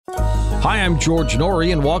Hi, I'm George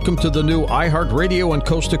Norrie, and welcome to the new iHeartRadio and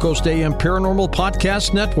Coast to Coast AM Paranormal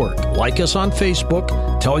Podcast Network. Like us on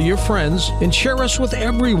Facebook, tell your friends, and share us with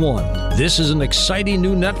everyone. This is an exciting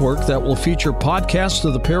new network that will feature podcasts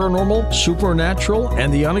of the paranormal, supernatural,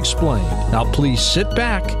 and the unexplained. Now, please sit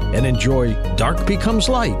back and enjoy Dark Becomes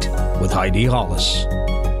Light with Heidi Hollis.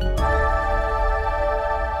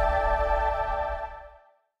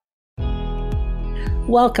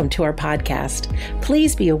 Welcome to our podcast.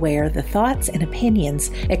 Please be aware the thoughts and opinions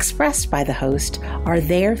expressed by the host are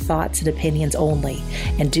their thoughts and opinions only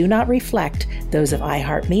and do not reflect those of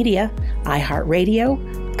iHeartMedia,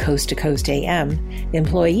 iHeartRadio, Coast to Coast AM,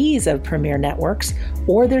 employees of Premier Networks,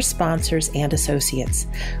 or their sponsors and associates.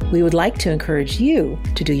 We would like to encourage you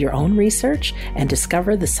to do your own research and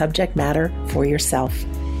discover the subject matter for yourself.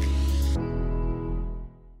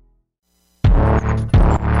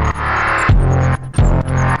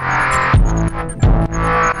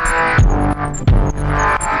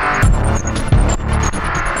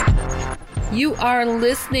 You are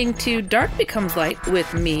listening to Dark Becomes Light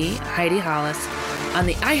with me, Heidi Hollis, on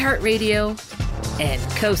the iHeartRadio and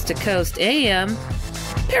Coast to Coast AM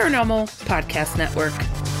Paranormal Podcast Network.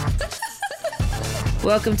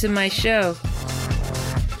 Welcome to my show.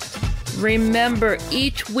 Remember,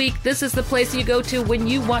 each week, this is the place you go to when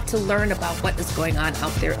you want to learn about what is going on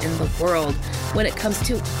out there in the world when it comes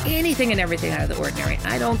to anything and everything out of the ordinary.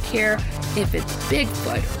 I don't care if it's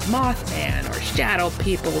Bigfoot, or Mothman, or shadow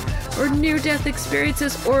people, or near-death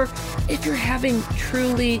experiences, or if you're having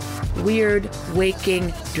truly weird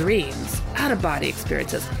waking dreams, out-of-body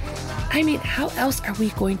experiences. I mean, how else are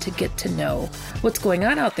we going to get to know what's going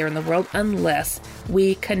on out there in the world unless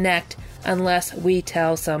we connect, unless we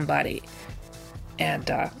tell somebody? And,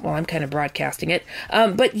 well, I'm kind of broadcasting it.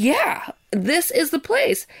 But yeah, this is the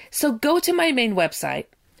place. So go to my main website,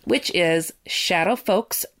 which is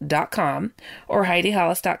shadowfolks.com or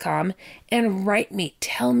HeidiHollis.com, and write me.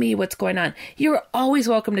 Tell me what's going on. You're always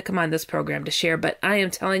welcome to come on this program to share, but I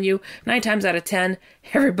am telling you, 9 times out of 10,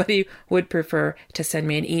 everybody would prefer to send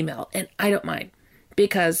me an email, and I don't mind,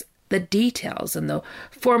 because the details and the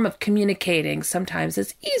form of communicating sometimes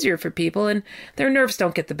is easier for people, and their nerves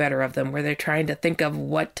don't get the better of them where they're trying to think of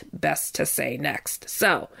what best to say next.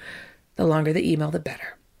 So the longer the email, the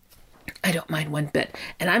better. I don't mind one bit.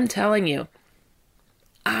 And I'm telling you,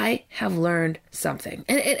 I have learned something.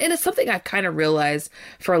 And it's something I've kind of realized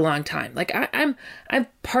for a long time. Like I'm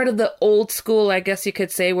part of the old school, I guess you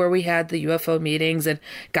could say, where we had the UFO meetings and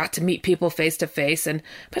got to meet people face to face.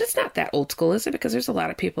 But it's not that old school, is it? Because there's a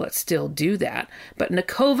lot of people that still do that. But in the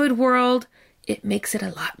COVID world, it makes it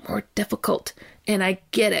a lot more difficult. And I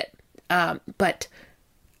get it. But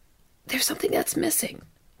there's something that's missing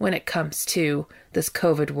when it comes to this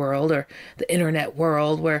COVID world or the internet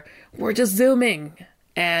world, where we're just Zooming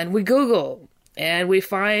and we Google and we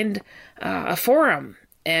find a forum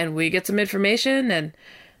and we get some information and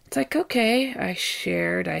it's like, okay, I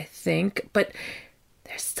shared, I think, but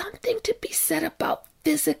there's something to be said about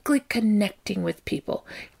physically connecting with people,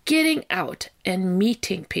 getting out and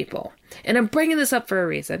meeting people. And I'm bringing this up for a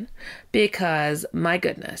reason, because my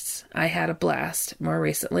goodness, I had a blast more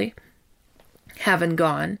recently having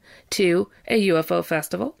gone to a UFO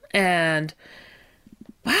festival, and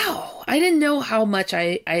wow, I didn't know how much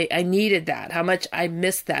I needed that, how much I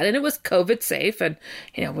missed that. And it was COVID safe, and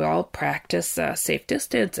you know, we all practice safe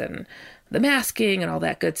distance and the masking and all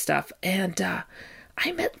that good stuff. And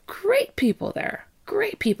I met great people there,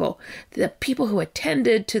 great people, the people who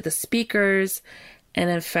attended to the speakers. And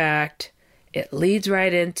in fact, it leads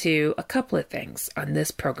right into a couple of things on this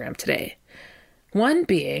program today. One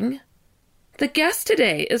being, the guest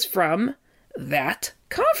today is from that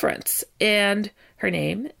conference, and her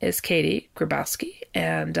name is Katie Grabowski.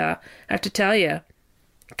 And I have to tell you,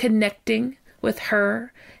 connecting with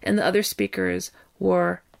her and the other speakers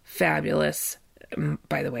were fabulous.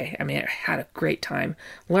 By the way, I mean, I had a great time,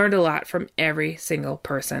 learned a lot from every single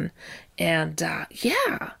person. And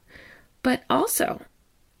yeah, but also,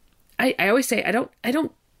 I always say I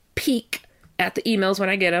don't peek at the emails when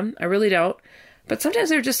I get them. I really don't. But sometimes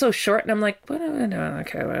they're just so short, and I'm like, what?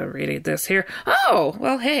 Okay, I'm reading this here. Oh,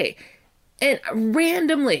 well, hey. And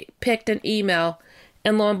randomly picked an email,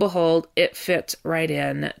 and lo and behold, it fits right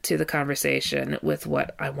in to the conversation with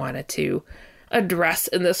what I wanted to address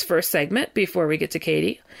in this first segment before we get to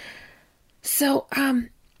Katie. So,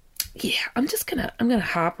 yeah, I'm gonna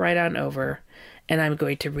hop right on over, and I'm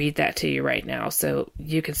going to read that to you right now so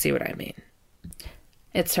you can see what I mean.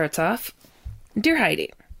 It starts off, Dear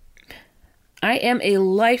Heidi, I am a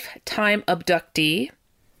lifetime abductee.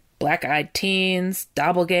 Black-eyed teens,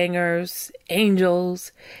 doppelgangers,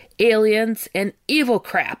 angels, aliens, and evil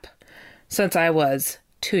crap since I was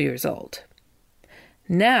 2 years old.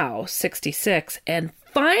 Now, 66, and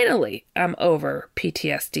finally I'm over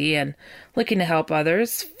PTSD and looking to help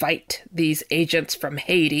others fight these agents from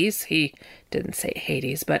Hades. He didn't say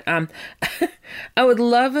Hades, but I would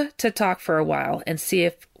love to talk for a while and see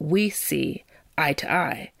if we see eye to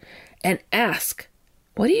eye and ask,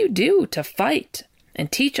 what do you do to fight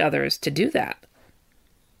and teach others to do that?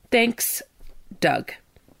 Thanks, Doug.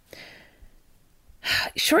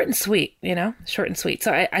 Short and sweet, short and sweet.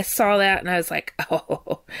 So I saw that and I was like,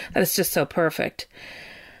 oh, that is just so perfect.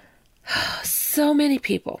 So many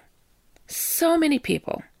people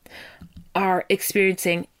are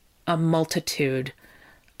experiencing a multitude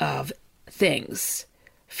of things,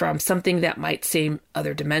 from something that might seem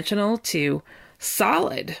other dimensional to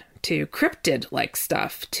solid to cryptid-like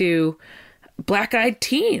stuff to black-eyed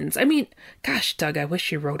teens. I mean, gosh, Doug, I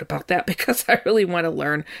wish you wrote about that, because I really want to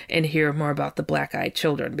learn and hear more about the black-eyed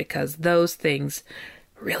children, because those things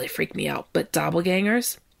really freak me out. But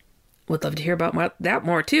doppelgangers, would love to hear about that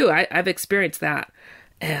more too. I've experienced that.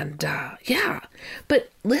 And yeah,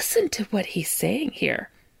 but listen to what he's saying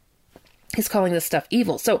here. He's calling this stuff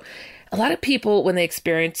evil. So a lot of people, when they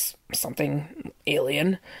experience something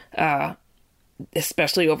alien,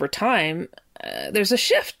 especially over time, there's a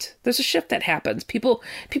shift. There's a shift that happens. People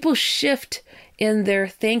shift in their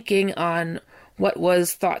thinking on what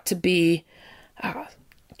was thought to be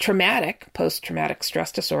traumatic. Post-traumatic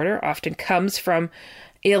stress disorder often comes from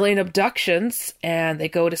alien abductions, and they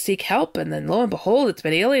go to seek help, and then lo and behold, it's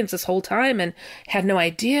been aliens this whole time and had no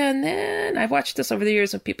idea. And then I've watched this over the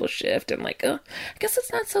years when people shift and like, oh, I guess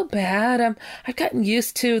it's not so bad. I've gotten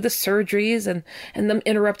used to the surgeries and them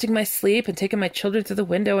interrupting my sleep and taking my children through the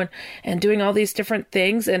window and doing all these different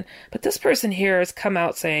things. But this person here has come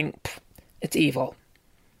out saying it's evil.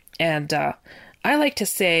 And I like to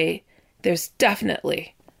say there's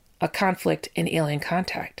definitely a conflict in alien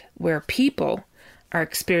contact where people are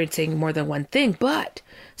experiencing more than one thing, but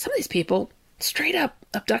some of these people, straight up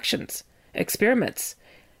abductions, experiments,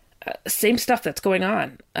 same stuff that's going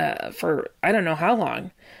on for I don't know how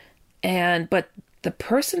long, but the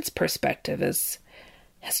person's perspective has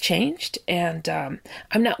changed, and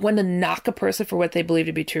I'm not one to knock a person for what they believe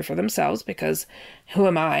to be true for themselves, because who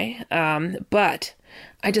am I? But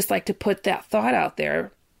I just like to put that thought out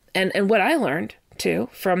there, and what I learned too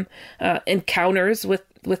from encounters with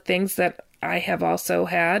things that I have also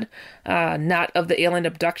had, not of the alien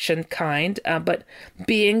abduction kind, but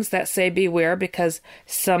beings that say beware, because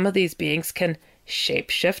some of these beings can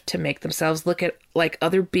shapeshift to make themselves look like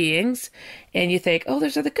other beings. And you think, oh,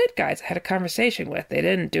 those are the good guys I had a conversation with. They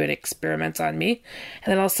didn't do any experiments on me.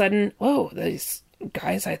 And then all of a sudden, whoa, these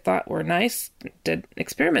guys I thought were nice did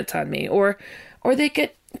experiments on me. Or they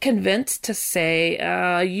get convinced to say,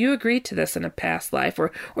 you agreed to this in a past life,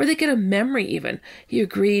 or they get a memory even. You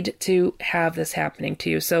agreed to have this happening to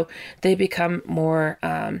you. So they become more,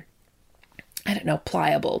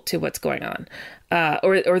 pliable to what's going on,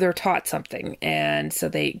 or they're taught something. And so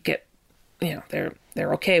they get, they're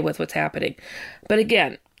okay with what's happening. But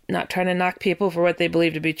again, not trying to knock people for what they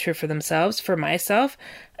believe to be true for themselves. For myself,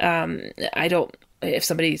 if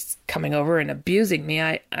somebody's coming over and abusing me,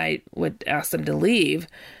 I would ask them to leave,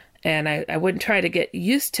 and I wouldn't try to get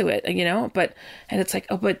used to it, and it's like,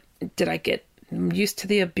 oh, but did I get used to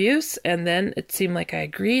the abuse? And then it seemed like I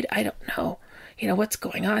agreed. I don't know, what's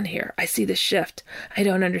going on here. I see the shift. I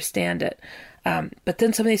don't understand it. But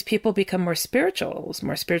then some of these people become more spiritual,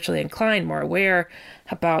 more spiritually inclined, more aware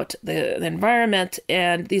about the environment.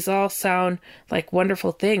 And these all sound like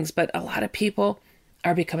wonderful things, but a lot of people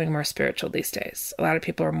are becoming more spiritual these days. A lot of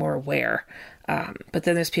people are more aware. But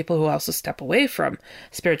then there's people who also step away from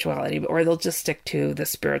spirituality, or they'll just stick to the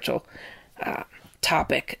spiritual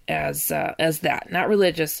topic as that. Not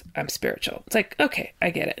religious, I'm spiritual. It's like, okay, I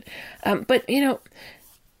get it. But,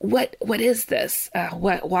 what is this?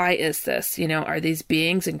 Why is this? Are these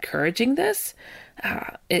beings encouraging this?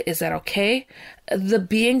 Is that okay? The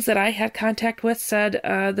beings that I had contact with said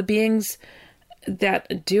the beings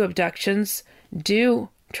that do abductions do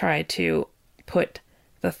try to put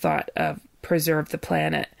the thought of preserve the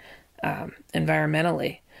planet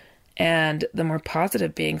environmentally. And the more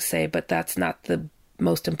positive beings say, but that's not the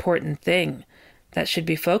most important thing that should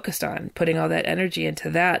be focused on. Putting all that energy into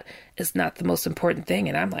that is not the most important thing.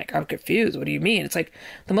 And I'm like, I'm confused. What do you mean? It's like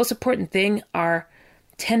the most important thing are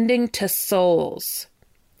tending to souls,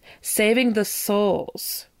 saving the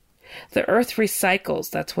souls. The earth recycles.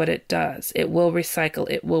 That's what it does. It will recycle.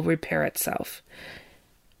 It will repair itself.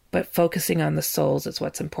 But focusing on the souls is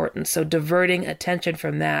what's important. So diverting attention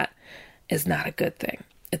from that is not a good thing.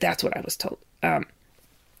 That's what I was told.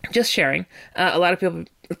 Just sharing. A lot of people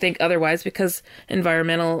think otherwise because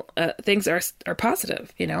environmental things are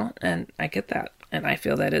positive, and I get that. And I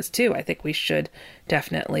feel that is too. I think we should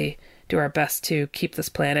definitely do our best to keep this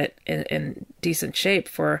planet in decent shape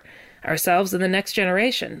for ourselves and the next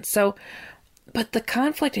generation. So, but the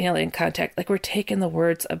conflict and alien contact, like we're taking the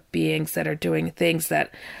words of beings that are doing things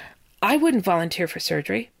that I wouldn't volunteer for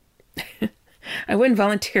surgery. I wouldn't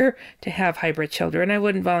volunteer to have hybrid children. I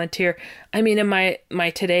wouldn't volunteer. I mean, in my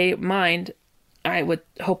today mind, I would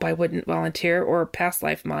hope I wouldn't volunteer, or past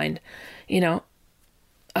life mind,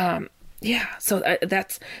 so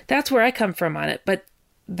that's where I come from on it. But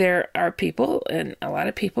there are people, and a lot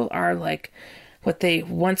of people are like, what they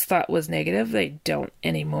once thought was negative, they don't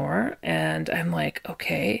anymore. And I'm like,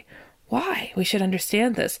 okay, why? We should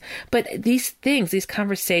understand this. But these things, these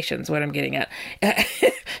conversations, what I'm getting at,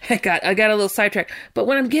 I got a little sidetracked. But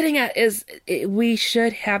what I'm getting at is we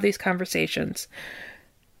should have these conversations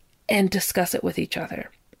and discuss it with each other.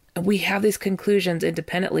 We have these conclusions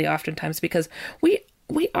independently oftentimes because we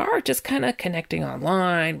are just kind of connecting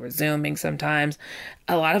online. We're Zooming sometimes.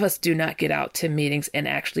 A lot of us do not get out to meetings and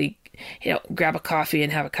actually, grab a coffee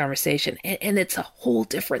and have a conversation. And it's a whole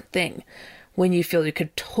different thing when you feel you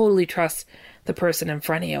could totally trust the person in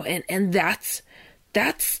front of you. And that's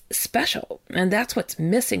special. And that's what's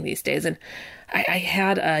missing these days. And I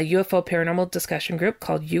had a UFO paranormal discussion group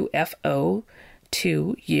called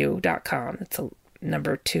UFO2U.com. It's a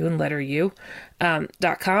number 2 and letter U,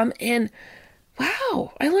 .com. And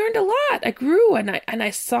wow, I learned a lot. I grew and I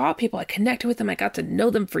saw people. I connected with them. I got to know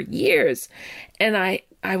them for years. And I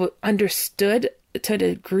understood to a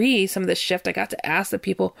degree some of the shift. I got to ask the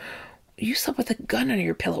people, you slept with a gun under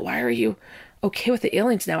your pillow. Why are you okay with the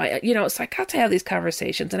aliens now? So I got to have these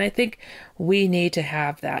conversations. And I think we need to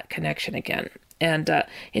have that connection again. And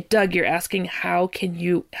Doug, you're asking, how can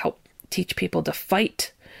you help teach people to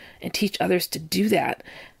fight and teach others to do that?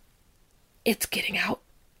 It's getting out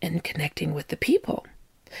and connecting with the people.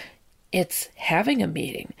 It's having a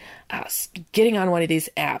meeting, getting on one of these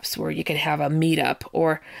apps where you can have a meetup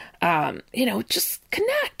or, just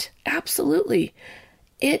connect. Absolutely.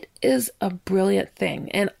 It is a brilliant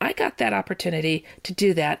thing. And I got that opportunity to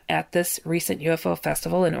do that at this recent UFO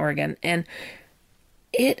festival in Oregon. And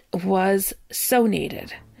it was so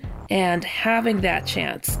needed. And having that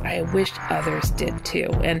chance, I wished others did too.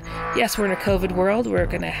 And yes, we're in a COVID world. We're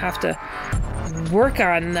going to have to work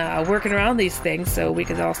on working around these things so we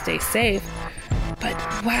can all stay safe. But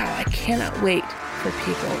wow, I cannot wait for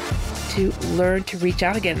people to learn to reach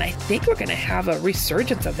out again. And I think we're going to have a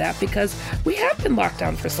resurgence of that because we have been locked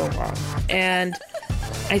down for so long. And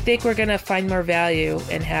I think we're going to find more value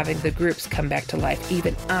in having the groups come back to life.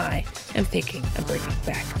 Even I am thinking of bringing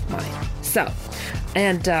back mine. So,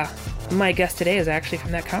 and my guest today is actually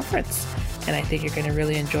from that conference, and I think you're going to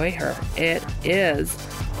really enjoy her. It is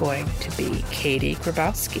going to be Katie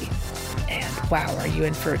Grabowski. And wow, are you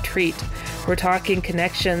in for a treat? We're talking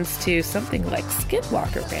connections to something like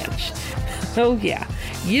Skinwalker Ranch. Oh yeah.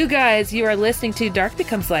 You guys, you are listening to Dark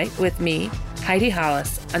Becomes Light with me, Heidi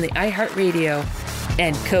Hollis, on the iHeartRadio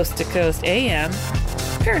and Coast to Coast AM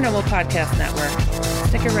Paranormal Podcast Network.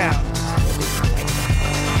 Stick around.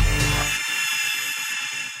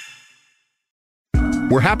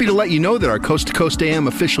 We're happy to let you know that our Coast to Coast AM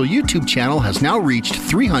official YouTube channel has now reached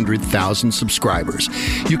 300,000 subscribers.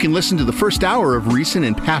 You can listen to the first hour of recent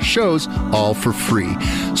and past shows all for free.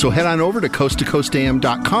 So head on over to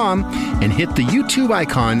coasttocoastam.com and hit the YouTube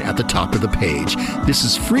icon at the top of the page. This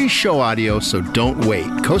is free show audio, so don't wait.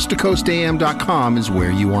 Coasttocoastam.com is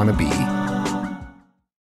where you want to be.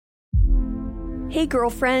 Hey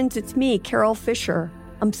girlfriends, it's me, Carol Fisher.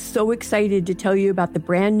 I'm so excited to tell you about the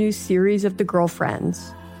brand new series of The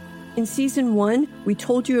Girlfriends. In season 1, we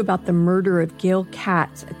told you about the murder of Gail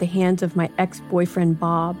Katz at the hands of my ex-boyfriend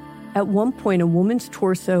Bob. At one point, a woman's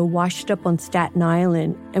torso washed up on Staten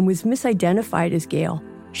Island and was misidentified as Gail.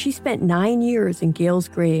 She spent 9 years in Gail's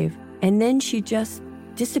grave, and then she just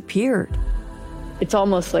disappeared. It's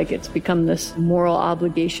almost like it's become this moral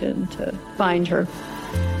obligation to find her.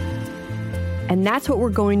 And that's what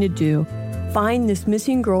we're going to do. Find this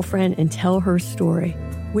missing girlfriend and tell her story.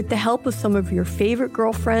 With the help of some of your favorite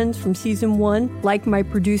girlfriends from season 1, like my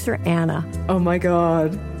producer, Anna. Oh my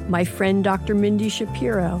God. My friend, Dr. Mindy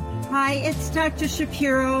Shapiro. Hi, it's Dr.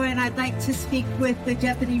 Shapiro, and I'd like to speak with the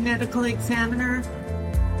Deputy Medical Examiner.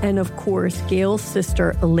 And of course, Gail's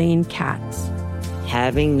sister, Elaine Katz.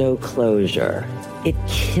 Having no closure, it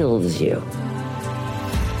kills you.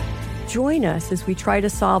 Join us as we try to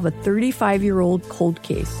solve a 35-year-old cold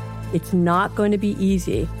case. It's not going to be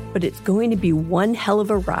easy, but it's going to be one hell of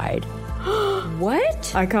a ride.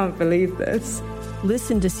 What? I can't believe this.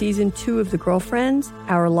 Listen to Season 2 of The Girlfriends,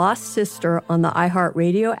 Our Lost Sister on the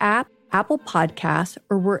iHeartRadio app, Apple Podcasts,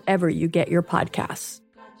 or wherever you get your podcasts.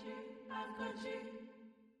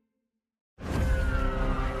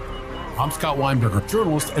 I'm Scott Weinberger,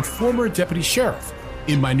 journalist and former deputy sheriff.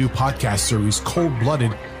 In my new podcast series, Cold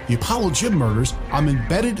Blooded, The Apollo Gym Murders, I'm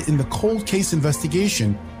embedded in the cold case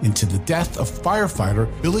investigation into the death of firefighter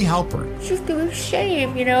Billy Halpern. It's just a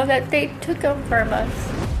shame, that they took him from us.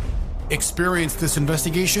 Experience this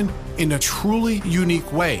investigation in a truly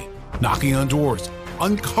unique way, knocking on doors,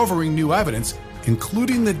 uncovering new evidence,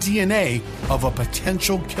 including the DNA of a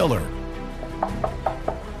potential killer.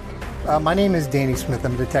 My name is Danny Smith.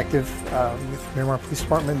 I'm a detective with Miramar Police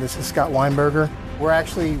Department. This is Scott Weinberger. We're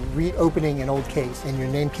actually reopening an old case, and your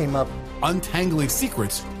name came up. Untangling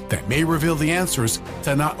secrets that may reveal the answers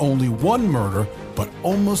to not only one murder, but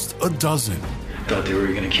almost a dozen. I thought they were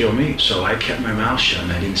going to kill me, so I kept my mouth shut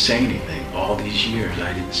and I didn't say anything. All these years,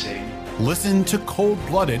 I didn't say anything. Listen to Cold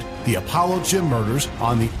Blooded, The Apollo Gym Murders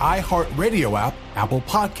on the iHeartRadio app, Apple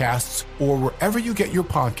Podcasts, or wherever you get your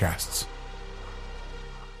podcasts.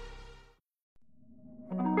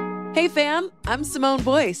 Hey fam, I'm Simone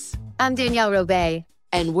Boyce. I'm Danielle Robay.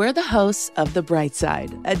 And we're the hosts of The Bright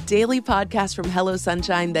Side, a daily podcast from Hello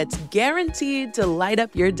Sunshine that's guaranteed to light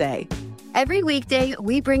up your day. Every weekday,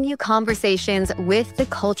 we bring you conversations with the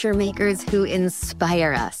culture makers who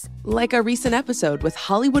inspire us. Like our recent episode with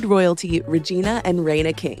Hollywood royalty Regina and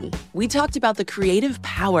Raina King. We talked about the creative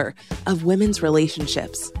power of women's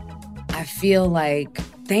relationships. I feel like,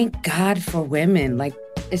 thank God for women,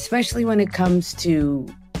 especially when it comes to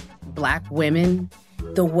Black women,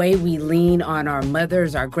 the way we lean on our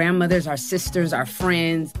mothers, our grandmothers, our sisters, our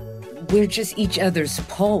friends. We're just each other's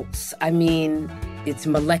pulse. It's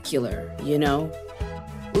molecular,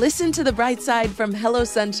 Listen to The Bright Side from Hello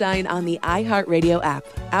Sunshine on the iHeartRadio app,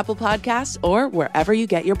 Apple Podcasts, or wherever you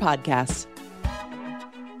get your podcasts.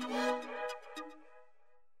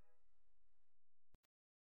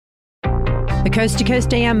 The Coast to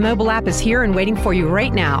Coast AM mobile app is here and waiting for you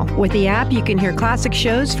right now. With the app, you can hear classic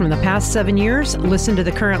shows from the past 7 years, listen to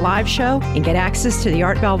the current live show, and get access to the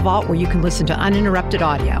Art Bell Vault where you can listen to uninterrupted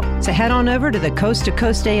audio. So head on over to the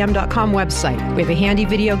coasttocoastam.com website. We have a handy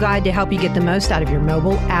video guide to help you get the most out of your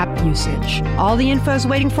mobile app usage. All the info is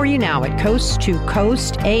waiting for you now at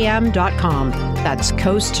coasttocoastam.com. That's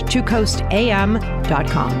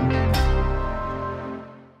coasttocoastam.com.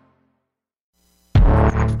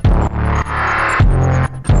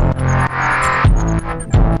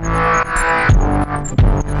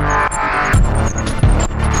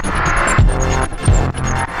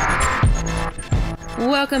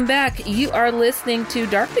 Welcome back. You are listening to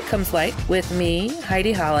Dark Becomes Light with me,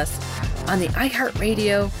 Heidi Hollis, on the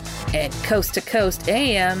iHeartRadio and Coast to Coast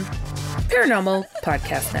AM Paranormal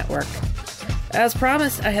Podcast Network. As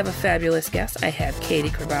promised, I have a fabulous guest. I have Katie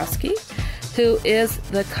Grabowski, who is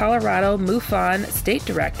the Colorado MUFON State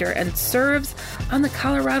Director and serves on the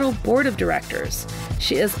Colorado Board of Directors.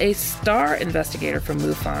 She is a star investigator for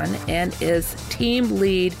MUFON and is team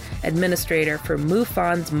lead administrator for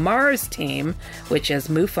MUFON's Mars team, which is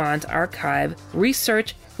MUFON's archive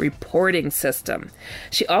research reporting system.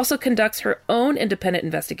 She also conducts her own independent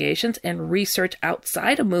investigations and research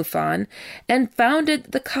outside of MUFON and founded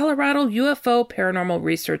the Colorado UFO Paranormal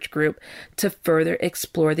Research Group to further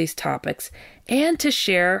explore these topics and to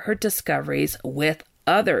share her discoveries with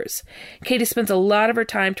others. Katie spends a lot of her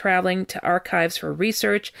time traveling to archives for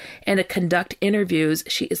research and to conduct interviews.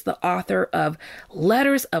 She is the author of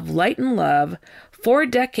Letters of Light and Love, 4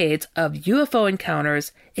 decades of UFO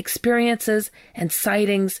encounters, experiences, and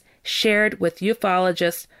sightings shared with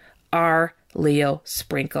ufologist R. Leo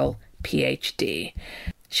Sprinkle, PhD.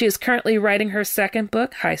 She is currently writing her second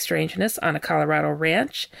book, High Strangeness on a Colorado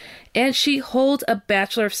Ranch, and she holds a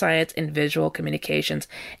Bachelor of Science in Visual Communications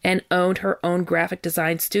and owned her own graphic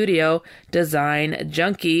design studio, Design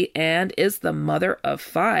Junkie, and is the mother of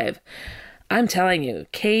 5. I'm telling you,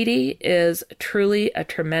 Katie is truly a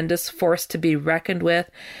tremendous force to be reckoned with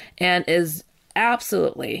and is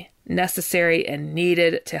absolutely necessary and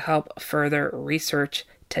needed to help further research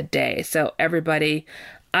today. So everybody,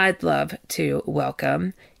 I'd love to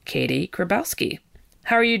welcome Katie Grabowski.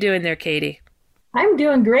 How are you doing there, Katie? I'm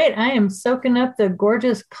doing great. I am soaking up the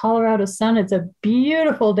gorgeous Colorado sun. It's a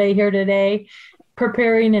beautiful day here today,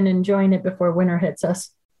 preparing and enjoying it before winter hits us.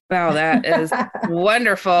 Wow, that is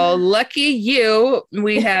wonderful. Lucky you.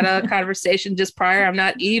 We had a conversation just prior. I'm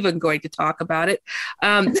not even going to talk about it.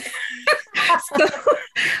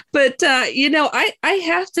 But, I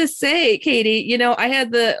have to say, Katie, I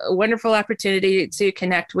had the wonderful opportunity to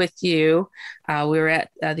connect with you. We were at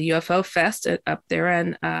the UFO Fest up there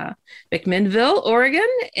in McMinnville, Oregon.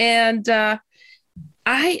 And I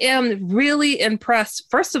am really impressed,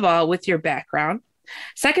 first of all, with your background.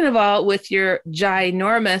 Second of all, with your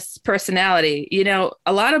ginormous personality.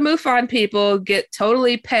 A lot of MUFON people get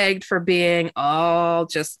totally pegged for being all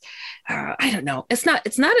just, I don't know. It's not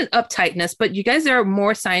an uptightness, but you guys are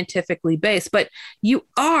more scientifically based, but you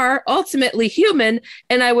are ultimately human.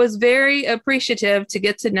 And I was very appreciative to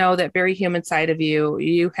get to know that very human side of you.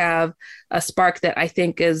 You have a spark that I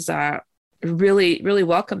think is really, really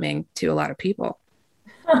welcoming to a lot of people.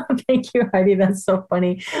 Oh, thank you, Heidi. That's so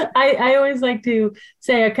funny. I always like to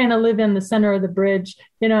say I kind of live in the center of the bridge.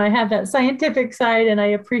 I have that scientific side, and I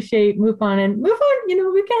appreciate MUFON. And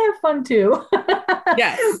MUFON, we can have fun too.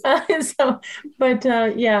 Yes. I like,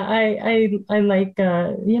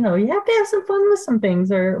 you have to have some fun with some things,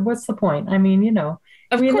 or what's the point? I mean,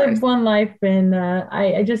 we live one life, and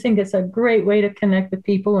I just think it's a great way to connect with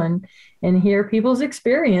people and hear people's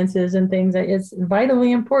experiences and things. It's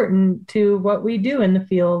vitally important to what we do in the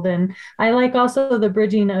field. And I like also the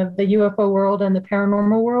bridging of the UFO world and the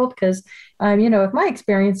paranormal world, because, with my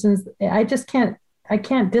experiences, I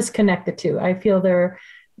can't disconnect the two. I feel they're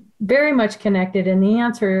very much connected, and the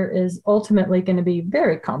answer is ultimately going to be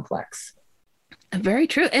very complex. Very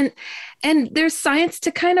true. And there's science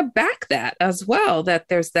to kind of back that as well, that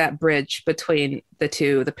there's that bridge between the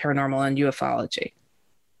two, the paranormal and ufology.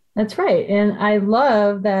 That's right. And I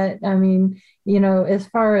love that. I mean, as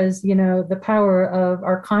far as, the power of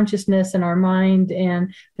our consciousness and our mind.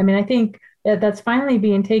 And I mean, I think that's finally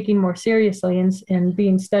being taken more seriously and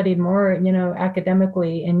being studied more,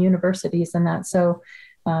 academically in universities and that. So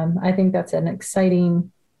I think that's an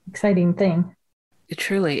exciting thing.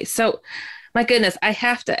 Truly. So, my goodness, I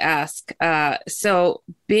have to ask. So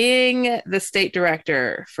being the state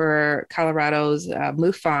director for Colorado's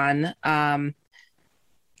MUFON,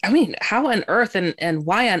 how on earth and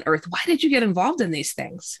why on earth? Why did you get involved in these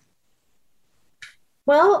things?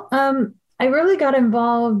 Well, I really got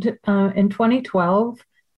involved in 2012.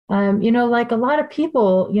 Like a lot of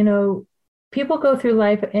people, people go through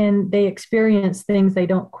life and they experience things they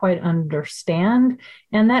don't quite understand.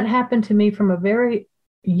 And that happened to me from a very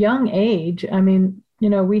young age. I mean,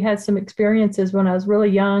 we had some experiences when I was really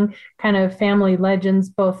young, kind of family legends,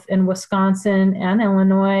 both in Wisconsin and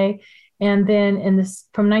Illinois. And then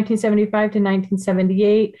from 1975 to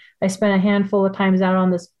 1978, I spent a handful of times out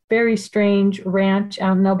on this very strange ranch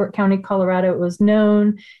out in Elbert County, Colorado. It was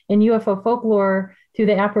known in UFO folklore through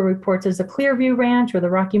the APRA reports as the Clearview Ranch or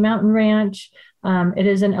the Rocky Mountain Ranch. It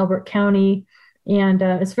is in Elbert County, and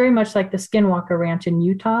it's very much like the Skinwalker Ranch in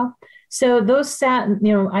Utah. So those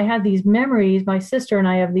I had these memories. My sister and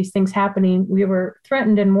I have these things happening. We were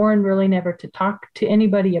threatened and warned really never to talk to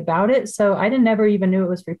anybody about it. So I never even knew it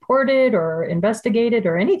was reported or investigated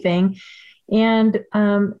or anything. And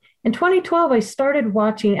in 2012, I started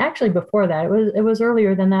watching, actually before that, it was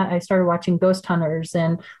earlier than that, I started watching Ghost Hunters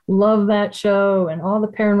and love that show and all the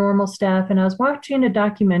paranormal stuff. And I was watching a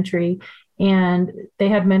documentary, and they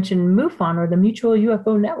had mentioned MUFON, or the Mutual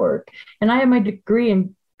UFO Network. And I had my degree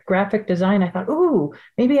in graphic design. I thought, ooh,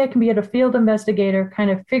 maybe I can be a field investigator,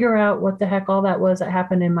 kind of figure out what the heck all that was that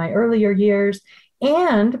happened in my earlier years.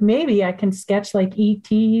 And maybe I can sketch like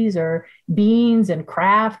ETs or beings and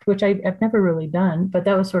craft, which I've never really done, but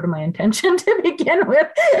that was sort of my intention to begin with.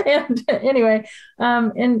 And anyway,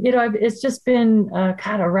 it's just been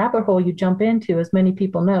a rabbit hole you jump into, as many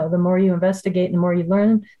people know. The more you investigate and the more you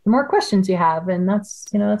learn, the more questions you have. And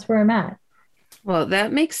that's where I'm at. Well,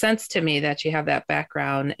 that makes sense to me that you have that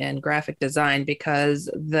background in graphic design, because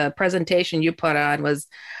the presentation you put on was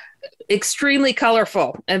extremely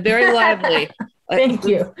colorful and very lively. Thank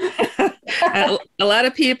you. A lot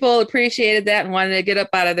of people appreciated that and wanted to get up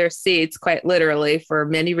out of their seats, quite literally, for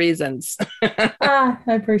many reasons. I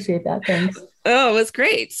appreciate that. Thanks. Oh, it was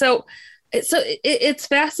great. So it's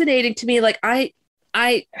fascinating to me. Like I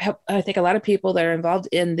think a lot of people that are involved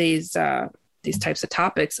in these types of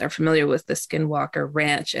topics are familiar with the Skinwalker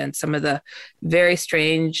Ranch and some of the very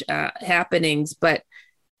strange happenings, but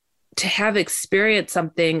to have experienced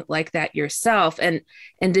something like that yourself and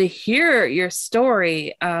to hear your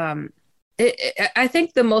story, I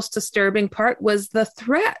think the most disturbing part was the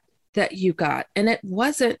threat that you got, and it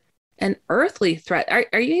wasn't an earthly threat.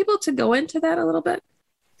 Are you able to go into that a little bit?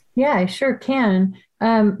 Yeah, I sure can.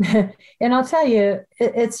 And I'll tell you,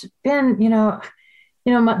 it's been,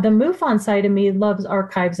 the MUFON side of me loves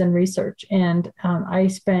archives and research. And I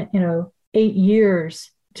spent, 8 years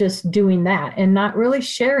just doing that and not really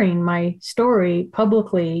sharing my story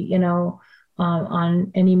publicly,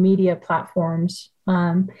 on any media platforms.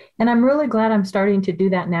 And I'm really glad I'm starting to do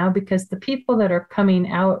that now, because the people that are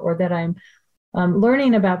coming out or that I'm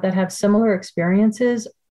learning about that have similar experiences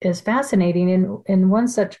is fascinating. And one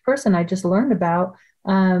such person I just learned about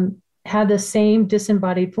had the same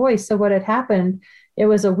disembodied voice. So what had happened, it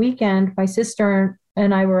was a weekend, my sister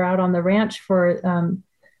and I were out on the ranch for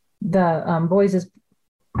the boys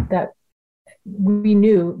that we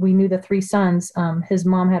knew the three sons. His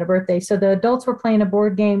mom had a birthday. So the adults were playing a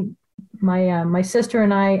board game. My sister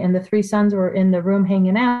and I and the three sons were in the room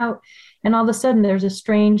hanging out. And all of a sudden there's a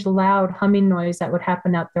strange, loud humming noise that would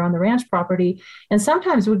happen out there on the ranch property. And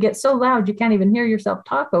sometimes it would get so loud, you can't even hear yourself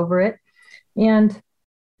talk over it. And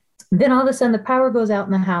then all of a sudden the power goes out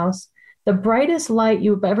in the house. The brightest light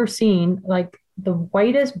you've ever seen, like the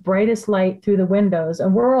whitest, brightest light through the windows.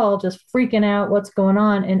 And we're all just freaking out what's going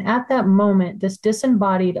on. And at that moment, this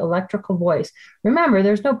disembodied electrical voice, remember,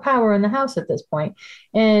 there's no power in the house at this point.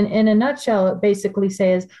 And in a nutshell, it basically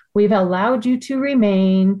says, we've allowed you to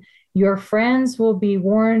remain. Your friends will be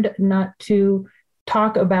warned not to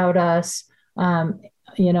talk about us. So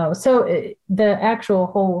the actual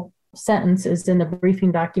whole sentence is in the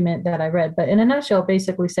briefing document that I read. But in a nutshell,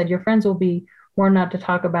 basically said, your friends will be warned not to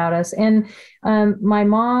talk about us. And my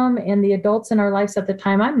mom and the adults in our lives at the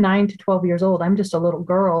time, I'm 9 to 12 years old. I'm just a little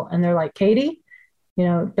girl. And they're like, Katie,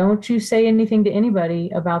 don't you say anything to anybody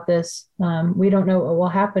about this. We don't know what will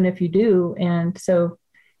happen if you do. And so,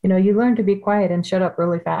 you learn to be quiet and shut up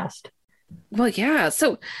really fast. Well, yeah.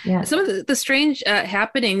 So some of the strange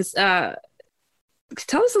happenings, tell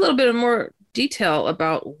us a little bit more detail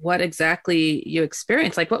about what exactly you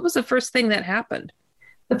experienced. Like, what was the first thing that happened?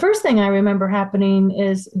 The first thing I remember happening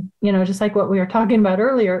is, just like what we were talking about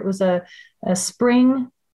earlier, it was a spring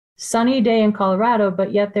sunny day in Colorado,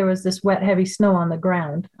 but yet there was this wet, heavy snow on the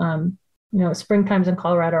ground. Spring times in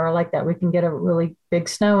Colorado are like that. We can get a really big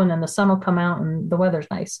snow and then the sun will come out and the weather's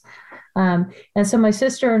nice. And so my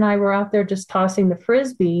sister and I were out there just tossing the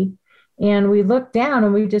Frisbee, and we looked down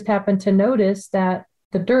and we just happened to notice that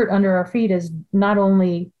the dirt under our feet is not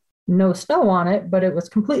only no snow on it, but it was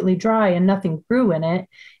completely dry and nothing grew in it.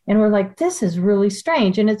 And we're like, this is really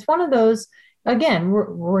strange. And it's one of those, again,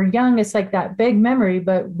 we're young. It's like that big memory,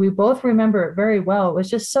 but we both remember it very well. It was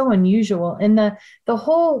just so unusual. And the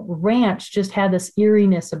whole ranch just had this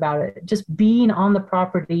eeriness about it. Just being on the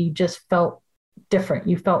property just felt different.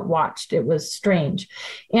 You felt watched. It was strange.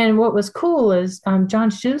 And what was cool is John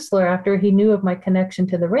Schusler, after he knew of my connection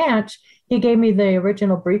to the ranch, he gave me the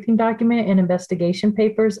original briefing document and investigation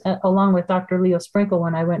papers, along with Dr. Leo Sprinkle,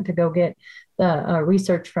 when I went to go get the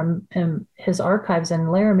research from his archives in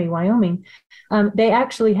Laramie, Wyoming. They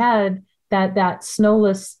actually had that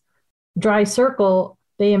snowless dry circle.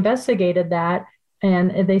 They investigated that,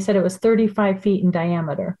 and they said it was 35 feet in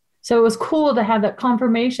diameter. So it was cool to have that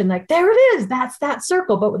confirmation, like, there it is, that's that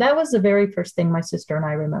circle. But that was the very first thing my sister and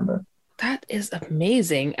I remember. That is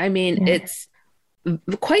amazing. I mean, It's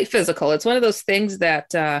quite physical. It's one of those things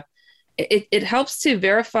that it helps to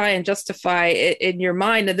verify and justify it in your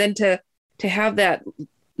mind, and then to have that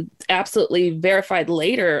absolutely verified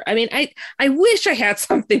later. I mean, I wish I had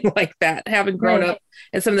something like that, having grown up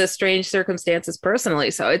in some of the strange circumstances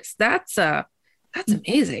personally. So that's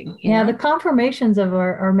amazing. Yeah, the confirmations of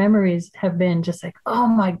our memories have been just like, oh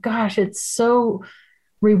my gosh, it's so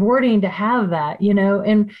rewarding to have that,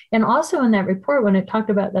 and also in that report, when it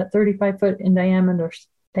talked about that 35-foot in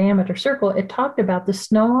diameter circle, it talked about the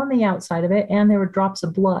snow on the outside of it, and there were drops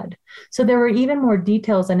of blood. So there were even more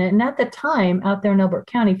details in it. And at the time, out there in Elbert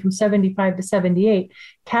County, from 75 to 78,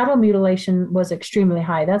 cattle mutilation was extremely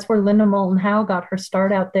high. That's where Linda Moulton Howe got her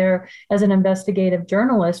start out there as an investigative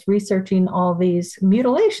journalist, researching all these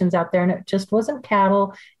mutilations out there. And it just wasn't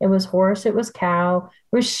cattle. It was horse, it was cow,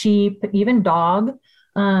 it was sheep, even dog.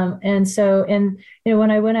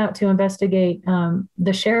 When I went out to investigate,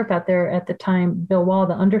 the sheriff out there at the time, Bill Wall,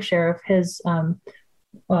 the undersheriff, his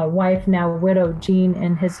wife, now widow, Jean,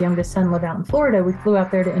 and his youngest son live out in Florida. We flew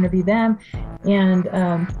out there to interview them,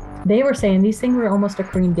 and they were saying these things were almost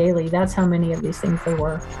occurring daily. That's how many of these things there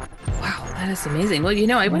were. Wow, that is amazing. Well,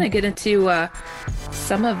 I want to get into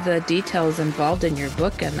some of the details involved in your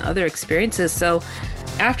book and other experiences. So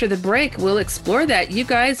after the break, we'll explore that. You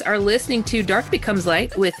guys are listening to Dark Becomes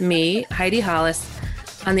Light with me, Heidi Hollis,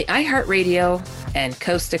 on the iHeartRadio and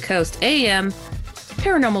Coast to Coast AM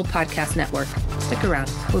Paranormal Podcast Network. Stick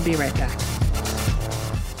around. We'll be right back.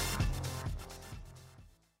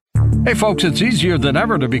 Hey folks, it's easier than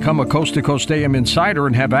ever to become a Coast to Coast AM insider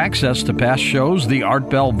and have access to past shows, the Art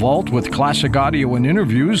Bell Vault with classic audio and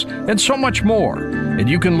interviews, and so much more. And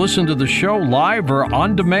you can listen to the show live or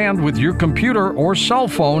on demand with your computer or cell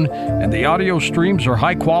phone, and the audio streams are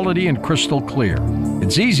high quality and crystal clear.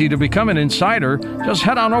 It's easy to become an insider. Just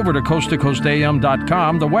head on over to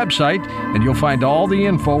coasttocoastam.com, the website, and you'll find all the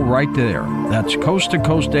info right there. That's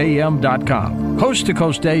coasttocoastam.com.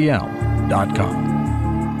 coasttocoastam.com.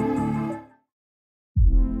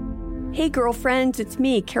 Hey girlfriends, it's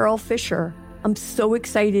me, Carol Fisher. I'm so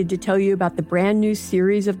excited to tell you about the brand new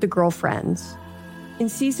series of The Girlfriends. In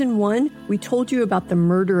season 1, we told you about the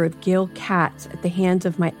murder of Gail Katz at the hands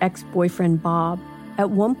of my ex-boyfriend Bob. At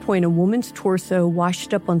one point, a woman's torso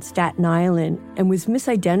washed up on Staten Island and was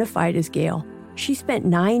misidentified as Gail. She spent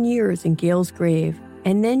 9 years in Gail's grave,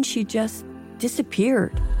 and then she just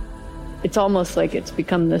disappeared. It's almost like it's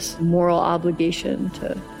become this moral obligation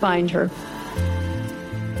to find her.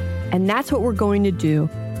 And that's what we're going to do.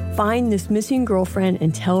 Find this missing girlfriend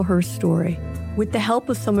and tell her story. With the help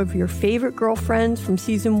of some of your favorite girlfriends from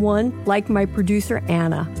season 1, like my producer,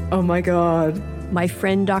 Anna. Oh my God. My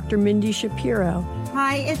friend, Dr. Mindy Shapiro.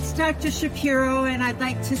 Hi, it's Dr. Shapiro, and I'd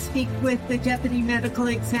like to speak with the Deputy Medical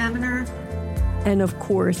Examiner. And of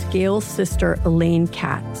course, Gail's sister, Elaine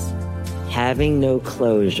Katz. Having no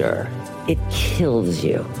closure, it kills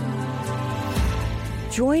you.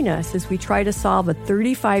 Join us as we try to solve a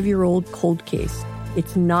 35-year-old cold case.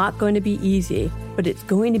 It's not going to be easy, but it's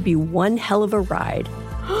going to be one hell of a ride.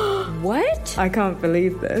 What? I can't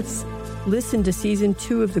believe this. Listen to season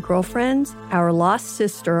 2 of The Girlfriends, Our Lost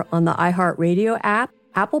Sister on the iHeartRadio app,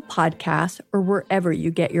 Apple Podcasts, or wherever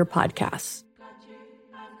you get your podcasts.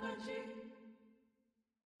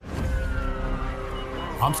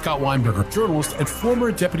 I'm Scott Weinberger, journalist and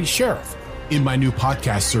former deputy sheriff. In my new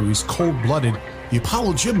podcast series, Cold Blooded, The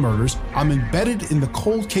Apollo Gym Murders, I'm embedded in the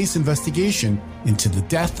cold case investigation into the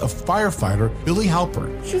death of firefighter Billy Halpern.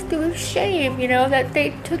 It's just a shame, that they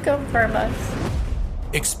took him from us.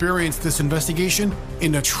 Experience this investigation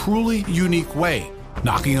in a truly unique way,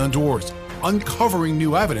 knocking on doors, uncovering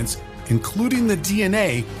new evidence, including the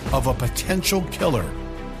DNA of a potential killer.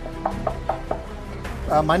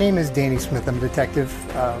 My name is Danny Smith. I'm a detective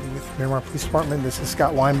with Miramar Police Department. This is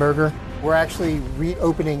Scott Weinberger. We're actually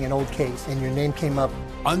reopening an old case, and your name came up.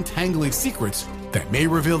 Untangling secrets that may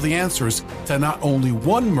reveal the answers to not only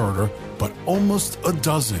one murder, but almost a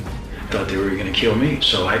dozen. Thought they were going to kill me,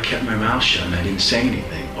 so I kept my mouth shut and I didn't say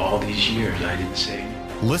anything. All these years, I didn't say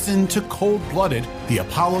anything. Listen to Cold Blooded, The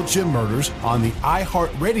Apollo Gym Murders on the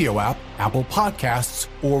iHeartRadio app, Apple Podcasts,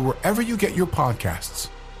 or wherever you get your podcasts.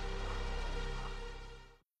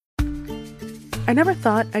 I never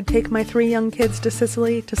thought I'd take my 3 young kids to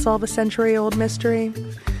Sicily to solve a century-old mystery,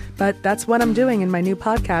 but that's what I'm doing in my new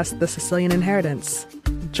podcast, The Sicilian Inheritance.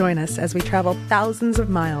 Join us as we travel thousands of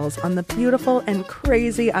miles on the beautiful and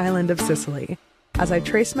crazy island of Sicily, as I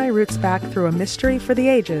trace my roots back through a mystery for the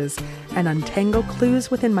ages and untangle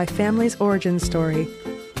clues within my family's origin story,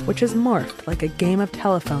 which has morphed like a game of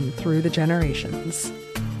telephone through the generations.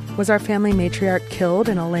 Was our family matriarch killed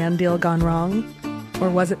in a land deal gone wrong? Or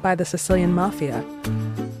was it by the Sicilian mafia?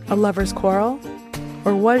 A lover's quarrel?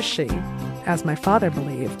 Or was she, as my father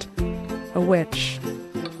believed, a witch?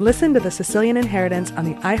 Listen to The Sicilian Inheritance on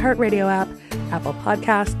the iHeartRadio app, Apple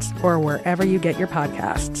Podcasts, or wherever you get your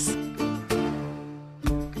podcasts.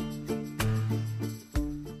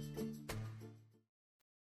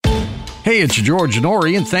 Hey, it's George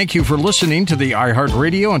Norrie, and thank you for listening to the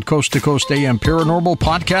iHeartRadio and Coast to Coast AM Paranormal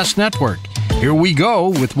Podcast Network. Here we go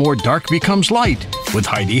with more Dark Becomes Light with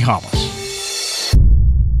Heidi Hollis.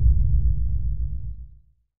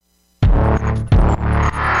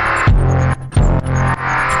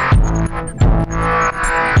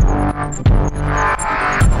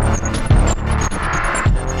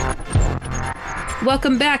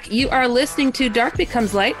 Welcome back. You are listening to Dark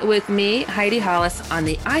Becomes Light with me, Heidi Hollis, on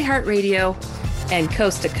the iHeartRadio and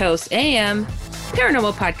Coast to Coast AM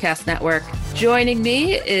Paranormal Podcast Network. Joining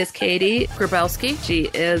me is Katie Grabowski. She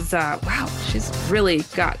is, she's really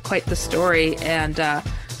got quite the story and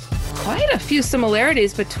quite a few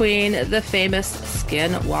similarities between the famous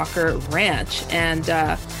Skinwalker Ranch. And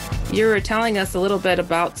you were telling us a little bit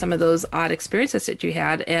about some of those odd experiences that you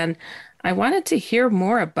had. And I wanted to hear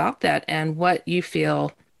more about that and what you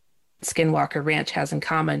feel Skinwalker Ranch has in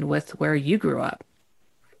common with where you grew up.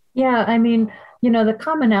 Yeah, I mean, the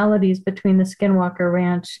commonalities between the Skinwalker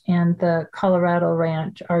Ranch and the Colorado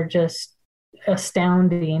Ranch are just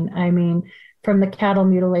astounding. I mean, from the cattle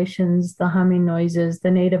mutilations, the humming noises, the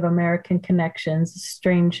Native American connections,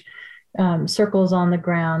 strange circles on the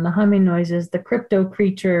ground, the humming noises, the crypto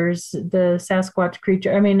creatures, the Sasquatch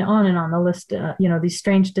creature. I mean, on and on the list, these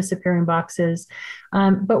strange disappearing boxes.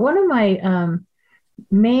 But one of my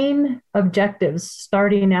main objectives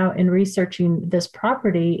starting out in researching this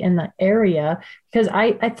property in the area, because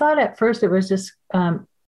I thought at first it was just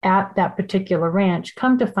at that particular ranch.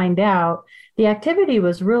 Come to find out, the activity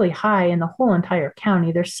was really high in the whole entire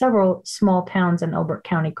county. There's several small towns in Elbert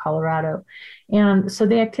County, Colorado. And so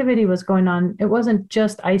the activity was going on. It wasn't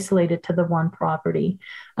just isolated to the one property.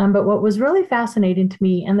 But what was really fascinating to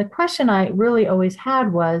me, and the question I really always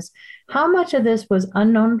had was, how much of this was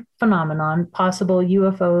unknown phenomenon, possible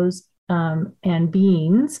UFOs and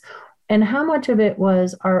beings, and how much of it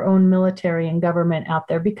was our own military and government out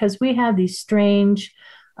there? Because we had these strange,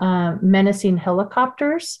 menacing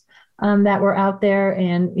helicopters that were out there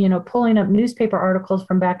and, pulling up newspaper articles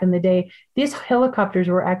from back in the day. These helicopters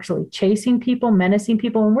were actually chasing people, menacing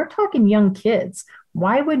people, and we're talking young kids.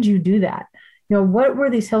 Why would you do that? What were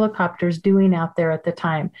these helicopters doing out there at the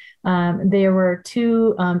time? There were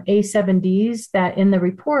two A-7Ds that in the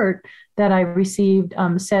report that I received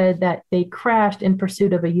said that they crashed in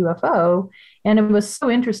pursuit of a UFO. And it was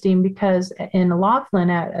so interesting because in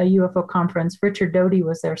Laughlin at a UFO conference, Richard Doty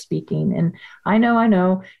was there speaking. And I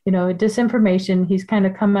know, disinformation, he's kind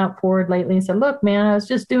of come out forward lately and said, look, man, I was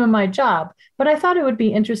just doing my job. But I thought it would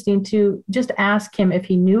be interesting to just ask him if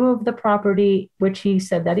he knew of the property, which he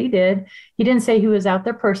said that he did. He didn't say he was out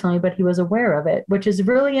there personally, but he was aware of it, which is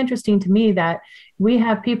really interesting to me that we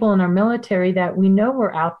have people in our military that we know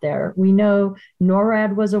were out there. We know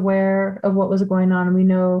NORAD was aware of what was going on. And we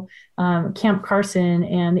know Camp Carson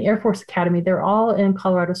and the Air Force Academy, they're all in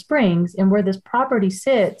Colorado Springs. And where this property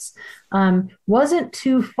sits wasn't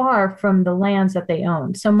too far from the lands that they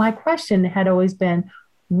owned. So my question had always been,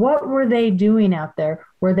 what were they doing out there?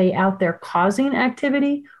 Were they out there causing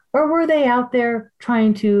activity? Or were they out there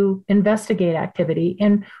trying to investigate activity?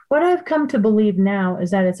 And what I've come to believe now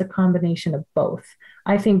is that it's a combination of both.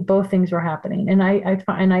 I think both things were happening.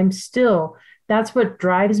 And I'm still, that's what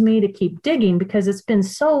drives me to keep digging, because it's been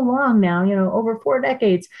so long now, over 4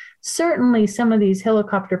 decades. Certainly some of these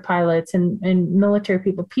helicopter pilots and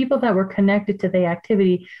military people that were connected to the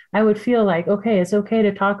activity, I would feel like, okay, it's okay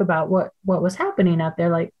to talk about what was happening out there.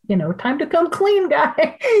 Like, time to come clean,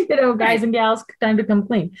 guys and gals, time to come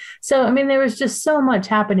clean. So, there was just so much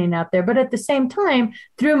happening out there. But at the same time,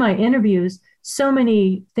 through my interviews, so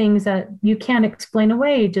many things that you can't explain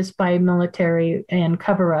away just by military and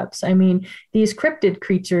cover-ups. These cryptid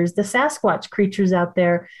creatures, the Sasquatch creatures out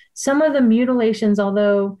there, some of the mutilations,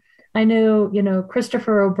 although I know,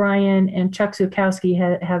 Christopher O'Brien and Chuck Zukowski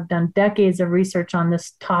have done decades of research on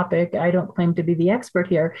this topic. I don't claim to be the expert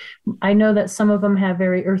here. I know that some of them have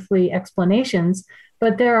very earthly explanations,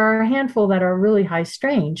 but there are a handful that are really high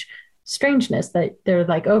strangeness that they're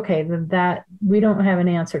like, okay, that we don't have an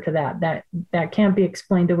answer to that can't be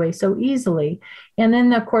explained away so easily. And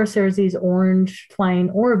then of course there's these orange flying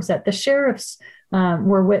orbs that the sheriffs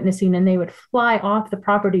were witnessing, and they would fly off the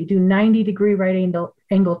property, do 90-degree right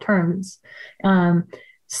angle turns.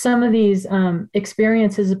 Some of these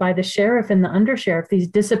experiences by the sheriff and the undersheriff, these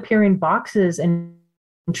disappearing boxes and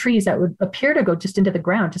trees that would appear to go just into the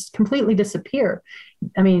ground, just completely disappear.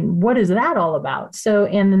 What is that all about? So,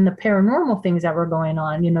 and then the paranormal things that were going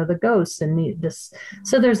on, the ghosts and this.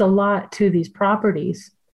 So there's a lot to these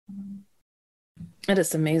properties. That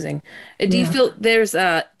is amazing. Do you feel there's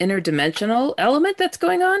a interdimensional element that's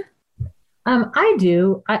going on? I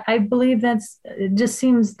do. I believe it just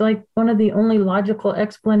seems like one of the only logical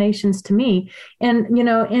explanations to me. And,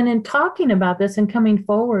 and in talking about this and coming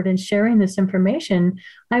forward and sharing this information,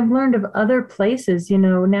 I've learned of other places.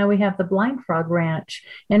 Now we have the Blind Frog Ranch,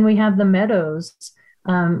 and we have the Meadows,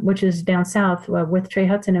 which is down south with Trey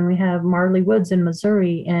Hudson, and we have Marley Woods in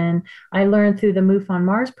Missouri. And I learned through the MUFON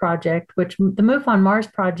Mars Project, which the MUFON Mars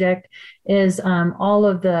Project is all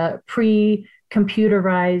of the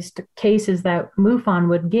computerized cases that MUFON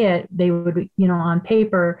would get. They would, on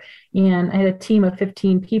paper, and I had a team of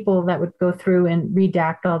 15 people that would go through and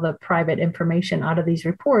redact all the private information out of these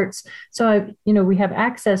reports. So, we have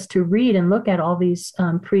access to read and look at all these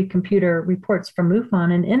pre-computer reports from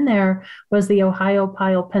MUFON. And in there was the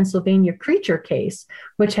Ohiopyle, Pennsylvania creature case,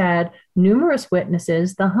 which had numerous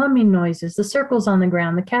witnesses, the humming noises, the circles on the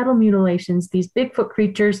ground, the cattle mutilations, these Bigfoot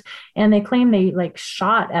creatures, and they claim they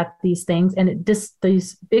shot at these things, and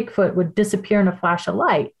these Bigfoot would disappear in a flash of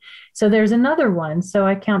light. So there's another one. So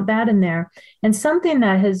I count that in there. And something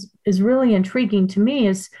that is really intriguing to me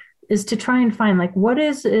is to try and find what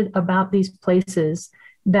is it about these places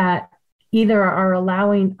that either are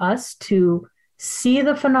allowing us to see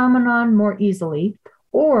the phenomenon more easily,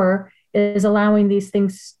 or is allowing these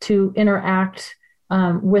things to interact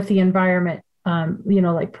with the environment,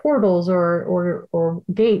 like portals or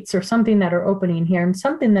gates or something that are opening here. And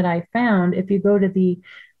something that I found, if you go to the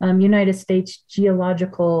United States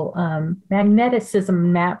Geological Magneticism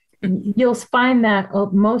map, you'll find that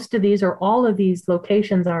most of these or all of these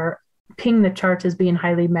locations are ping the charts as being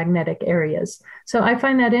highly magnetic areas. So I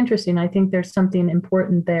find that interesting. I think there's something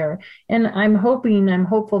important there. And I'm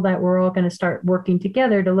hopeful that we're all going to start working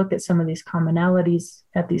together to look at some of these commonalities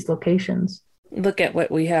at these locations. Look at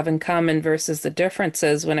what we have in common versus the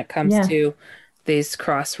differences when it comes to these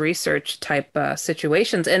cross research type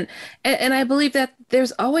situations. And I believe that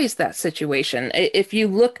there's always that situation. If you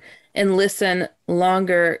look and listen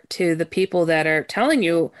longer to the people that are telling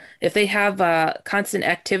you, if they have constant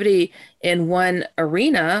activity in one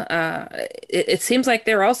arena, it seems like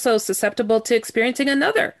they're also susceptible to experiencing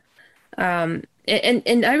another. And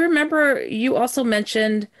I remember you also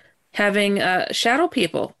mentioned having shadow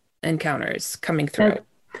people encounters coming through.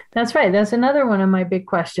 That's right. That's another one of my big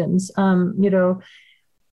questions,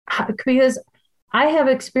 because I have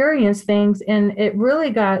experienced things, and it really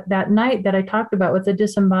got that night that I talked about with the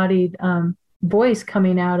disembodied voice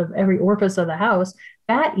coming out of every orifice of the house.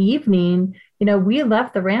 That evening, we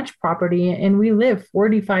left the ranch property and we lived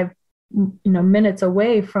 45 minutes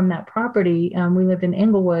away from that property. We lived in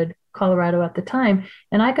Englewood, Colorado at the time.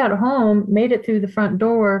 And I got home, made it through the front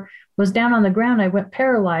door, was down on the ground. I went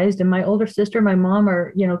paralyzed, and my older sister, my mom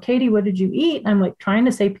are, Katie, what did you eat? I'm like trying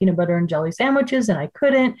to say peanut butter and jelly sandwiches, and I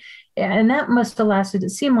couldn't. And that must have lasted,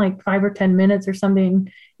 it seemed like 5 or 10 minutes or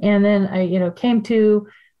something. And then I, came to,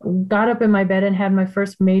 got up in my bed and had my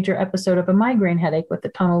first major episode of a migraine headache with the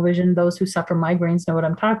tunnel vision. Those who suffer migraines know what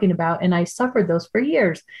I'm talking about. And I suffered those for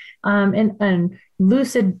years. And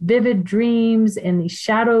lucid, vivid dreams and these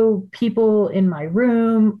shadow people in my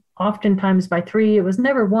room, oftentimes by 3. It was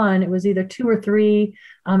never one. It was either 2 or 3.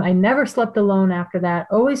 I never slept alone after that.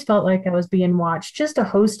 Always felt like I was being watched, just a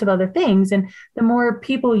host of other things. And the more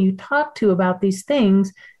people you talk to about these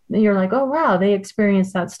things, you're like, oh, wow, they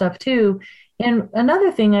experienced that stuff too. And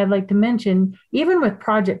another thing I'd like to mention, even with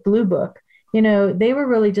Project Blue Book, they were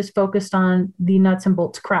really just focused on the nuts and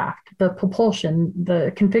bolts craft, the propulsion,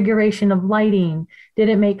 the configuration of lighting, did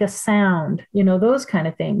it make a sound, those kind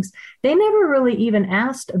of things. They never really even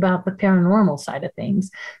asked about the paranormal side of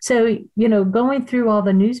things. So, going through all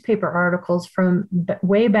the newspaper articles from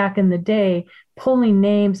way back in the day, pulling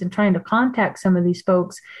names and trying to contact some of these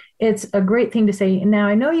folks, it's a great thing to say. Now,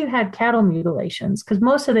 I know you had cattle mutilations, because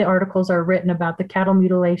most of the articles are written about the cattle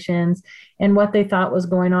mutilations and what they thought was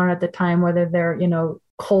going on at the time, whether they're,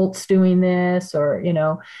 cults doing this or,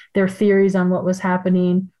 their theories on what was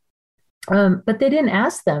happening. But they didn't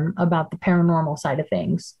ask them about the paranormal side of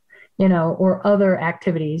things, or other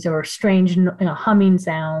activities or strange humming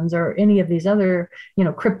sounds or any of these other,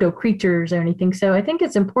 crypto creatures or anything. So I think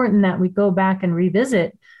it's important that we go back and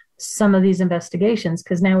revisit some of these investigations,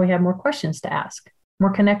 because now we have more questions to ask,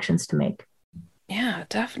 more connections to make. Yeah,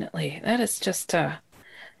 definitely. That is just,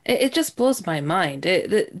 it just blows my mind.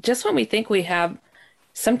 Just when we think we have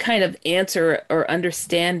some kind of answer or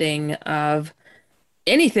understanding of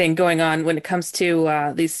anything going on when it comes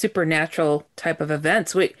to these supernatural type of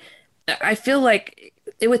events, I feel like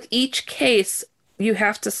with each case, you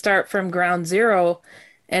have to start from ground zero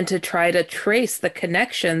and to try to trace the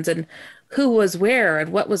connections and who was where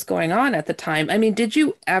and what was going on at the time. I mean, did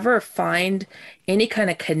you ever find any kind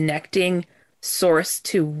of connecting source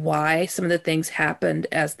to why some of the things happened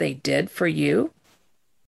as they did for you?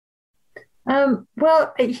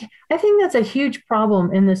 Well, I think that's a huge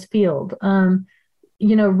problem in this field.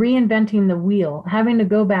 Reinventing the wheel, having to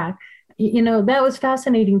go back. That was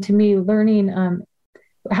fascinating to me, learning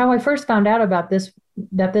how I first found out about this,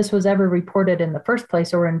 that this was ever reported in the first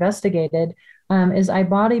place or investigated, is I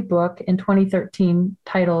bought a book in 2013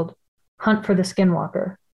 titled Hunt for the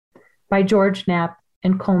Skinwalker by George Knapp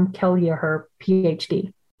and Colm Kelleher,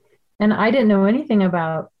 PhD. And I didn't know anything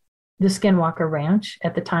about the Skinwalker Ranch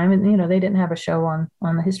at the time. And, they didn't have a show on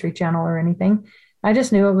the History Channel or anything. I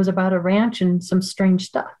just knew it was about a ranch and some strange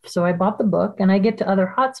stuff. So I bought the book, and I get to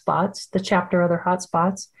Other Hotspots, the chapter Other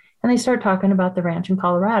Hotspots, and they start talking about the ranch in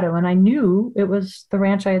Colorado. And I knew it was the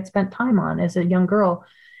ranch I had spent time on as a young girl.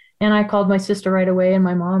 And I called my sister right away and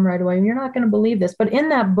my mom right away. You're not going to believe this. But in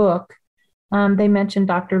that book, they mentioned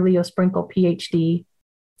Dr. Leo Sprinkle, PhD,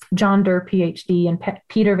 John Durr, PhD, and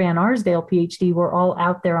Peter Van Arsdale, PhD, were all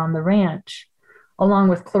out there on the ranch, along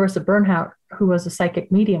with Clarissa Bernhardt, who was a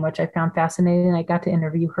psychic medium, which I found fascinating. I got to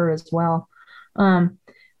interview her as well.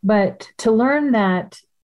 But to learn that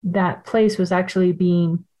that place was actually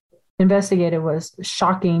being investigated was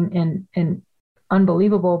shocking and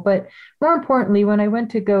unbelievable. But more importantly, when I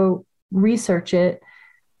went to go research it,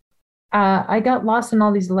 I got lost in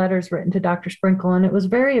all these letters written to Dr. Sprinkle, and it was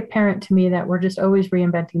very apparent to me that we're just always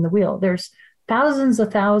reinventing the wheel. There's thousands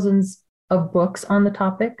of books on the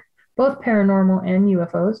topic, both paranormal and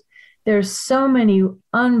UFOs. There's so many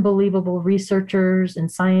unbelievable researchers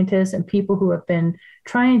and scientists and people who have been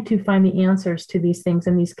trying to find the answers to these things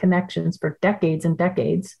and these connections for decades and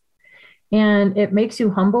decades. And it makes you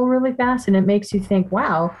humble really fast, and it makes you think,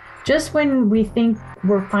 wow, just when we think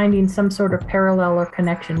we're finding some sort of parallel or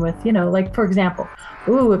connection with, like, for example,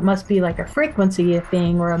 it must be like a frequency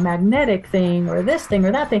thing or a magnetic thing or this thing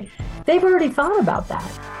or that thing. They've already thought about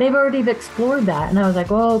that. They've already explored that. And I was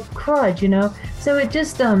like, oh, crud, So it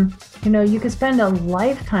just, you could spend a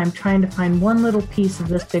lifetime trying to find one little piece of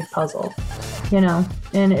this big puzzle,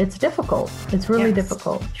 and it's difficult. It's really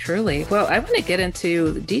difficult. Truly. Well, I want to get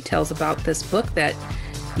into the details about this book that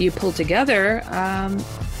you pulled together.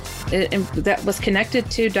 That was connected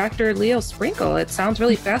to Dr. Leo Sprinkle. It sounds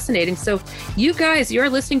really fascinating. So you guys, you're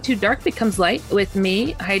listening to Dark Becomes Light with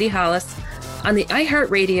me, Heidi Hollis, on the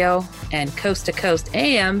iHeartRadio and Coast to Coast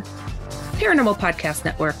AM Paranormal Podcast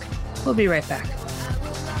Network. We'll be right back.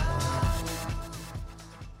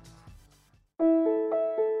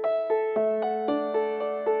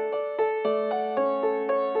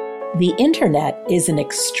 The internet is an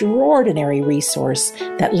extraordinary resource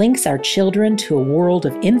that links our children to a world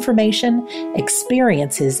of information,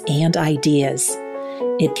 experiences, and ideas.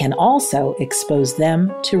 It can also expose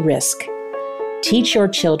them to risk. Teach your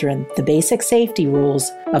children the basic safety rules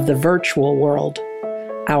of the virtual world.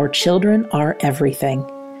 Our children are everything.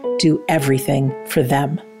 Do everything for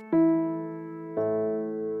them.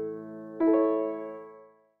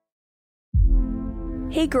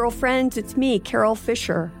 Hey girlfriends, it's me, Carol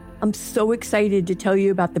Fisher. I'm so excited to tell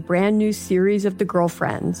you about the brand new series of The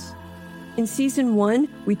Girlfriends. In season 1,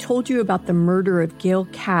 we told you about the murder of Gail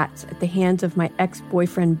Katz at the hands of my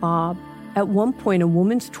ex-boyfriend Bob. At one point, a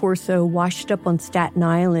woman's torso washed up on Staten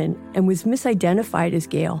Island and was misidentified as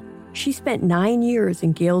Gail. She spent 9 years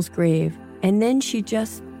in Gail's grave, and then she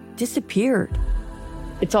just disappeared.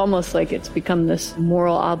 It's almost like it's become this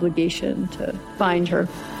moral obligation to find her.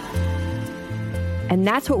 And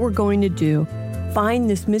that's what we're going to do. Find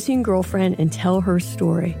this missing girlfriend and tell her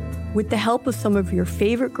story. With the help of some of your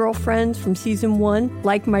favorite girlfriends from season 1,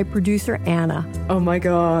 like my producer Anna. Oh my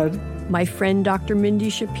God. My friend Dr. Mindy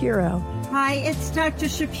Shapiro. Hi, it's Dr.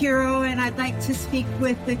 Shapiro, and I'd like to speak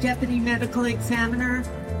with the Deputy Medical Examiner.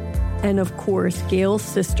 And of course, Gail's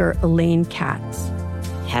sister Elaine Katz.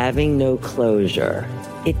 Having no closure,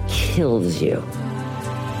 it kills you.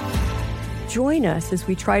 Join us as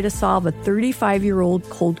we try to solve a 35-year-old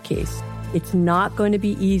cold case. It's not going to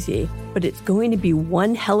be easy, but it's going to be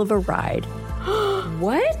one hell of a ride.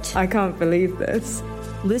 What? I can't believe this.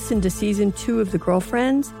 Listen to season 2 of The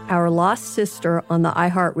Girlfriends, Our Lost Sister on the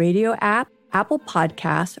iHeartRadio app, Apple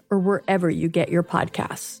Podcasts, or wherever you get your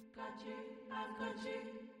podcasts.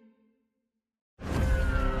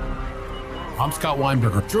 I'm Scott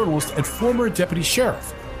Weinberger, journalist and former deputy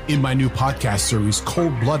sheriff. In my new podcast series,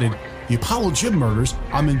 Cold Blooded, The Apollo Gym Murders,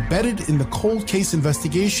 I'm embedded in the cold case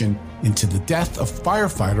investigation into the death of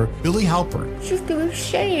firefighter Billy Halpern. It's just a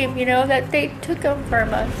shame, that they took him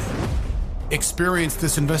from us. Experience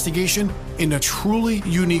this investigation in a truly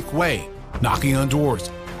unique way, knocking on doors,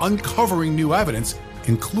 uncovering new evidence,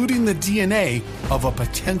 including the DNA of a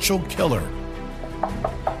potential killer.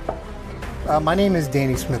 My name is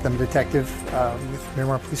Danny Smith. I'm a detective with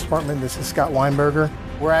Miramar Police Department. This is Scott Weinberger.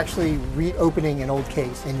 We're actually reopening an old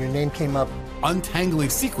case, and your name came up. Untangling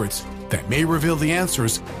secrets that may reveal the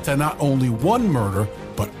answers to not only one murder,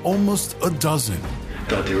 but almost a dozen. I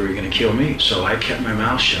thought they were going to kill me, so I kept my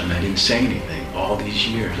mouth shut and I didn't say anything. All these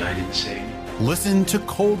years, I didn't say anything. Listen to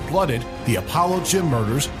Cold Blooded, The Apollo Gym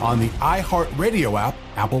Murders on the iHeartRadio app,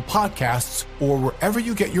 Apple Podcasts, or wherever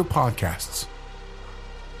you get your podcasts.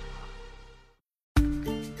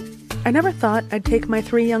 I never thought I'd take my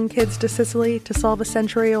 3 young kids to Sicily to solve a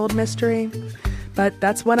century-old mystery, but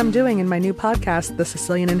that's what I'm doing in my new podcast, The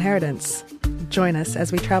Sicilian Inheritance. Join us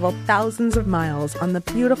as we travel thousands of miles on the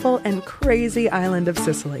beautiful and crazy island of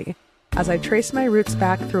Sicily, as I trace my roots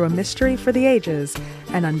back through a mystery for the ages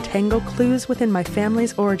and untangle clues within my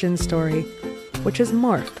family's origin story, which has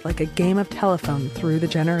morphed like a game of telephone through the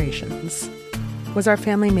generations. Was our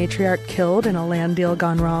family matriarch killed in a land deal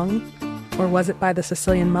gone wrong? Or was it by the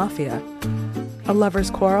Sicilian mafia? A lover's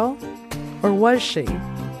quarrel? Or was she,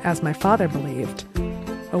 as my father believed,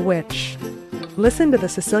 a witch? Listen to The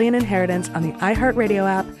Sicilian Inheritance on the iHeartRadio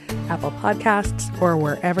app, Apple Podcasts, or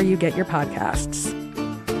wherever you get your podcasts.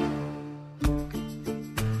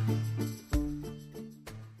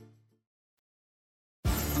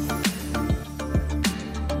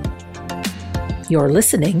 You're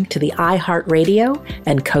listening to the iHeartRadio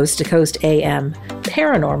and Coast to Coast AM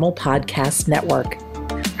Paranormal Podcast Network.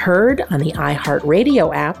 Heard on the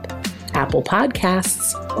iHeartRadio app, Apple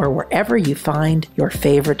Podcasts, or wherever you find your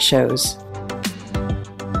favorite shows.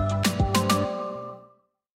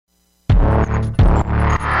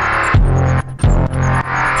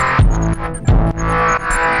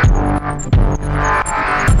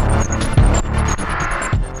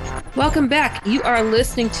 Welcome back. You are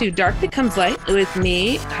listening to Dark Becomes Light with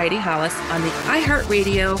me, Heidi Hollis, on the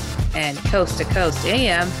iHeartRadio and Coast to Coast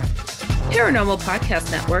AM Paranormal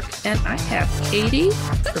Podcast Network. And I have Katie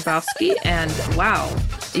Grabowski. And wow,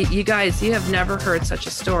 you guys, you have never heard such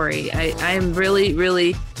a story. I am really,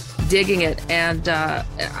 really digging it. And I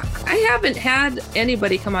haven't had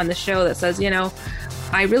anybody come on the show that says,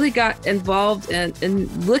 I really got involved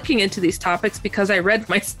in looking into these topics because I read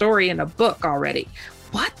my story in a book already.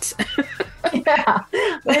 What? Yeah,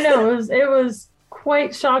 I know. It was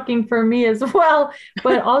quite shocking for me as well,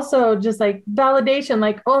 but also just like validation,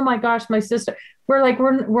 like, oh my gosh, my sister,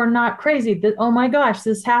 we're not crazy. Oh my gosh,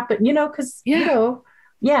 this happened, because, I'll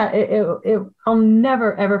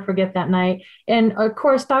never, ever forget that night. And of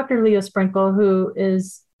course, Dr. Leo Sprinkle, who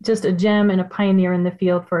is just a gem and a pioneer in the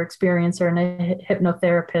field for experiencer and a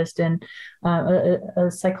hypnotherapist and a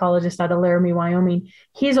psychologist out of Laramie, Wyoming.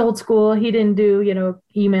 He's old school. He didn't do,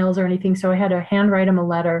 emails or anything. So I had to handwrite him a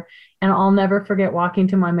letter, and I'll never forget walking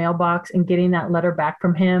to my mailbox and getting that letter back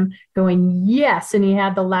from him going, yes. And he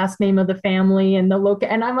had the last name of the family and the local,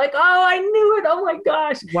 and I'm like, oh, I knew it. Oh my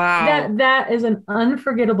gosh. Wow. That is an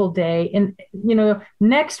unforgettable day. And,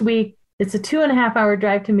 next week it's a 2.5 hour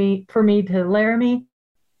drive for me to Laramie.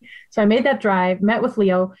 So I made that drive, met with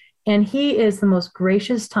Leo, and he is the most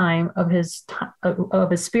gracious time of his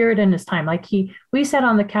spirit and his time. Like we sat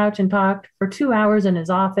on the couch and talked for 2 hours in his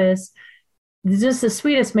office. He's just the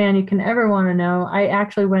sweetest man you can ever want to know. I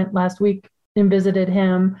actually went last week and visited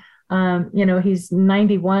him. He's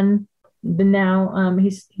 91 now.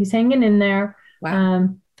 He's hanging in there.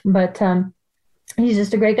 Wow. But he's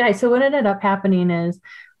just a great guy. So what ended up happening is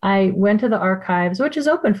I went to the archives, which is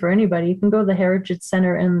open for anybody. You can go to the Heritage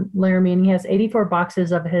Center in Laramie, and he has 84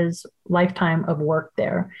 boxes of his lifetime of work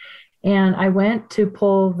there. And I went to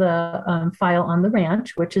pull the file on the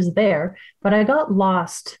ranch, which is there, but I got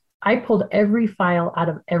lost. I pulled every file out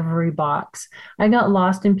of every box. I got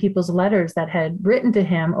lost in people's letters that had written to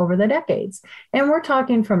him over the decades. And we're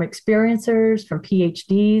talking from experiencers, from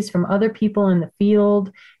PhDs, from other people in the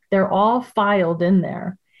field. They're all filed in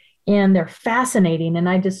there. And they're fascinating. And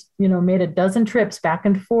I just, made a dozen trips back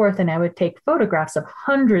and forth, and I would take photographs of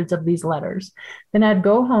hundreds of these letters. Then I'd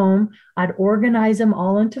go home, I'd organize them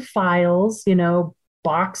all into files,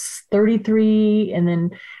 box 33. And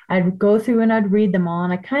then I'd go through and I'd read them all.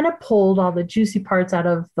 And I kind of pulled all the juicy parts out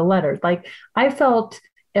of the letters. Like I felt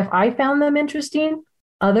if I found them interesting,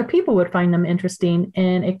 other people would find them interesting.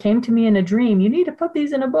 And it came to me in a dream, you need to put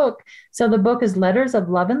these in a book. So the book is Letters of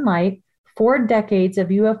Love and Light, 4 decades of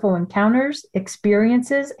UFO encounters,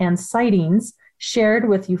 experiences, and sightings shared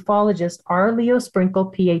with ufologist R. Leo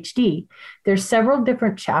Sprinkle, PhD. There's several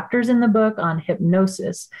different chapters in the book on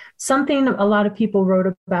hypnosis. Something a lot of people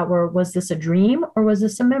wrote about was this a dream or was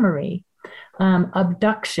this a memory?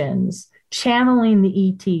 Abductions, channeling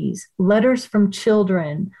the ETs, letters from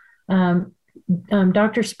children.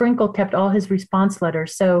 Dr. Sprinkle kept all his response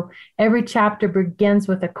letters. So every chapter begins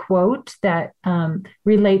with a quote that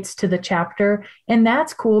relates to the chapter. And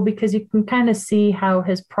that's cool because you can kind of see how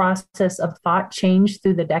his process of thought changed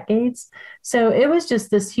through the decades. So it was just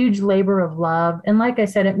this huge labor of love. And like I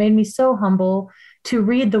said, it made me so humble to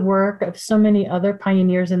read the work of so many other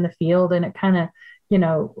pioneers in the field. And it kind of,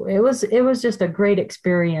 it was just a great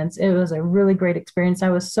experience. It was a really great experience. I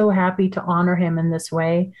was so happy to honor him in this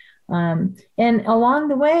way. And along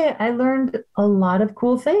the way, I learned a lot of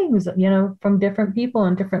cool things, from different people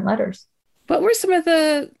and different letters. What were some of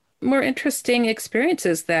the more interesting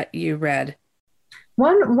experiences that you read?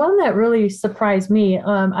 One that really surprised me,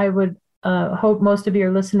 I would hope most of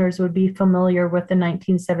your listeners would be familiar with the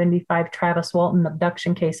 1975 Travis Walton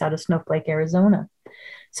abduction case out of Snowflake, Arizona.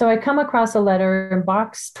 So I come across a letter in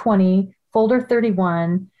box 20, folder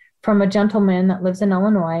 31, from a gentleman that lives in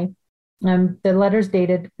Illinois. The letter's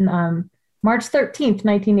dated March 13th,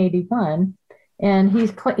 1981. And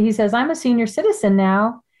he says, I'm a senior citizen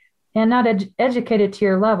now and not educated to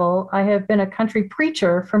your level. I have been a country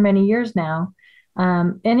preacher for many years now.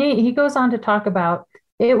 And he goes on to talk about,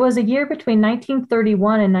 it was a year between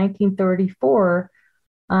 1931 and 1934.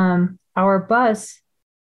 Our bus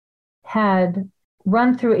had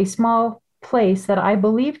run through a small place that I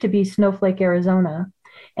believe to be Snowflake, Arizona.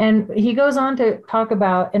 And he goes on to talk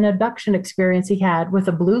about an abduction experience he had with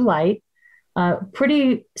a blue light.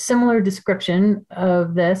 Pretty similar description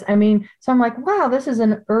of this. I mean, so I'm like, wow, this is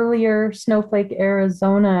an earlier Snowflake,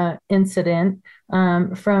 Arizona incident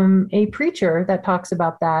from a preacher that talks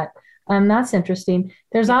about that. That's interesting.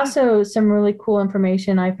 There's also some really cool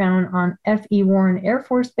information I found on F.E. Warren Air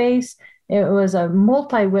Force Base. It was a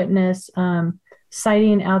multi-witness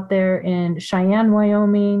sighting out there in Cheyenne,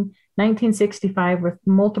 Wyoming, 1965, with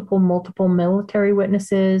multiple military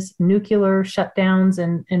witnesses, nuclear shutdowns,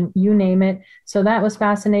 and you name it. So that was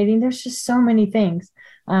fascinating. There's just so many things.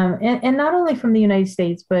 And not only from the United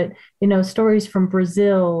States, but, stories from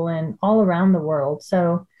Brazil and all around the world.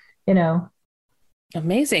 So,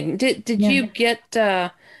 Amazing. Did you get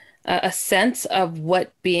a sense of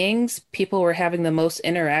what beings people were having the most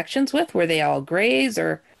interactions with? Were they all grays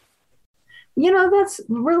or? That's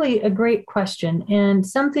really a great question. And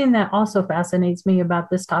something that also fascinates me about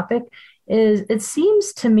this topic is it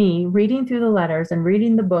seems to me, reading through the letters and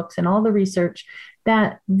reading the books and all the research,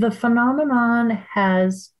 that the phenomenon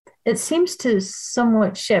it seems to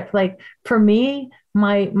somewhat shift. Like for me,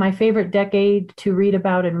 my favorite decade to read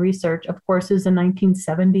about and research, of course, is the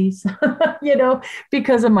 1970s,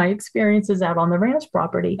 because of my experiences out on the ranch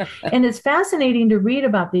property. And it's fascinating to read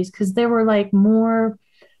about these because there were like more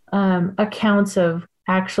accounts of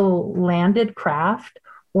actual landed craft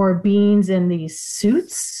or beings in these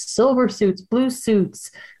suits, silver suits, blue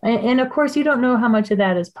suits. And of course, you don't know how much of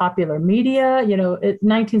that is popular media.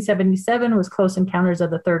 1977 was Close Encounters of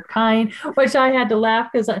the Third Kind, which I had to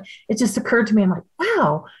laugh because it just occurred to me. I'm like,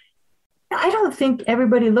 wow, I don't think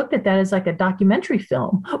everybody looked at that as like a documentary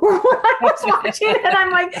film. Or when I was watching it,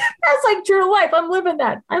 I'm like, that's like true life. I'm living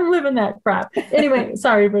that crap. Anyway,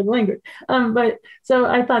 sorry for the language. But so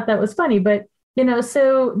I thought that was funny. But, you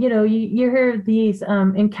hear these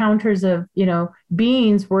encounters of,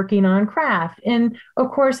 beings working on craft. And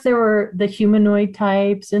of course, there were the humanoid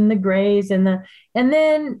types and the grays and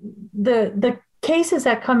then the cases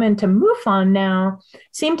that come into MUFON now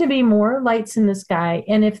seem to be more lights in the sky.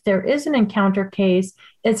 And if there is an encounter case,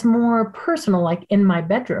 it's more personal, like in my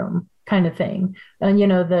bedroom kind of thing. And,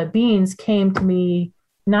 the beings came to me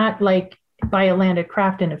not like by a landed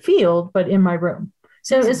craft in a field, but in my room.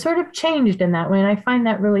 So it's sort of changed in that way. And I find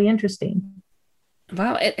that really interesting.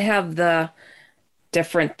 Wow. Have the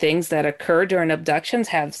different things that occur during abductions,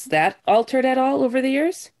 has that altered at all over the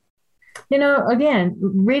years? Again,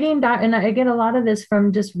 reading, and I get a lot of this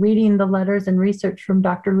from just reading the letters and research from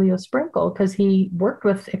Dr. Leo Sprinkle, because he worked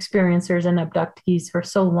with experiencers and abductees for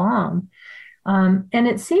so long. And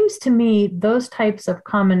it seems to me those types of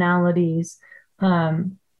commonalities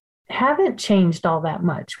haven't changed all that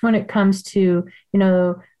much when it comes to,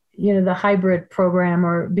 the hybrid program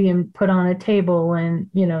or being put on a table and,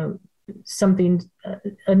 something,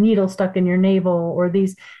 a needle stuck in your navel or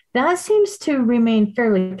these. That seems to remain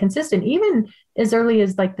fairly consistent, even as early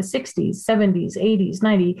as like the 60s, 70s, 80s,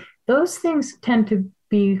 90s. Those things tend to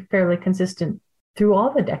be fairly consistent through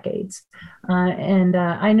all the decades. And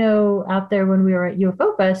I know out there when we were at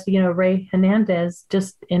UFO Fest, Ray Hernandez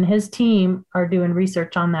just and his team are doing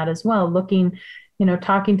research on that as well, looking,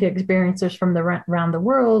 talking to experiencers from around the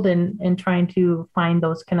world and trying to find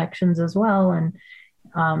those connections as well. And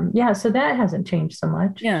so that hasn't changed so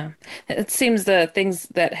much. Yeah, it seems the things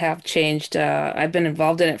that have changed, I've been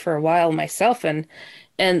involved in it for a while myself, and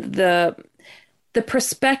the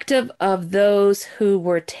perspective of those who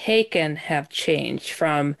were taken have changed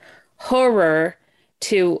from horror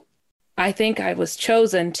to, I think I was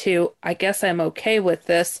chosen, to, I guess I'm okay with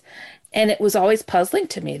this. And it was always puzzling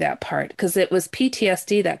to me, that part, because it was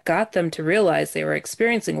PTSD that got them to realize they were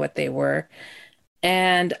experiencing what they were.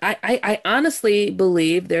 And I honestly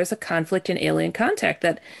believe there's a conflict in alien contact,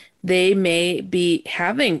 that they may be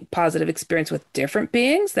having positive experience with different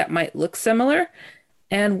beings that might look similar,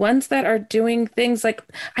 and ones that are doing things like,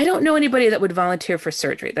 I don't know anybody that would volunteer for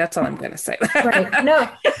surgery. That's all I'm going to say. Right.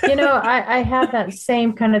 No, I have that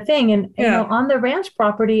same kind of thing. And, on the ranch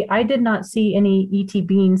property, I did not see any ET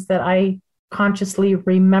beings that I consciously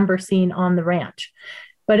remember seeing on the ranch.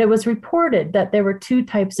 But it was reported that there were two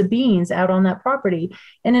types of beings out on that property.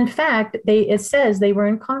 And in fact, it says they were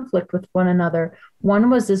in conflict with one another. One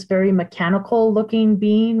was this very mechanical looking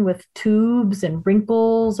being with tubes and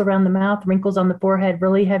wrinkles around the mouth, wrinkles on the forehead,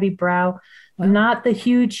 really heavy brow, not the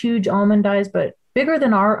huge almond eyes, but bigger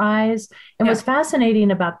than our eyes. And what's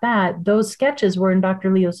fascinating about that, those sketches were in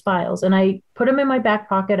Dr. Leo's files. And I put them in my back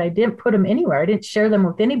pocket. I didn't put them anywhere. I didn't share them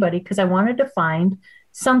with anybody because I wanted to find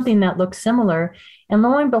something that looked similar. And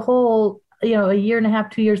lo and behold, a year and a half,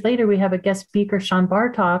 2 years later, we have a guest speaker, Sean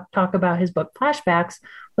Bartok, talk about his book Flashbacks,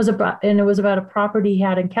 it was about a property he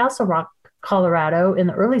had in Castle Rock, Colorado in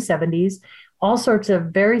the early 70s, all sorts of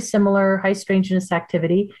very similar high strangeness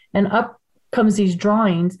activity. And up comes these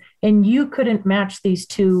drawings, and you couldn't match these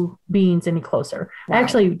two beings any closer. Wow. I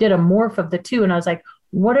actually did a morph of the two, and I was like,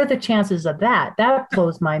 what are the chances of that? That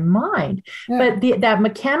blows my mind. Yeah. But that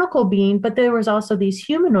mechanical being, but there was also these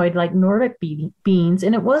humanoid, like Nordic beings,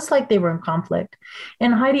 and it was like they were in conflict.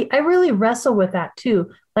 And Heidi, I really wrestle with that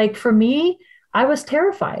too. Like for me, I was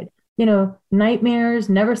terrified, nightmares,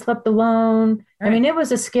 never slept alone. Right. I mean, it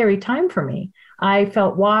was a scary time for me. I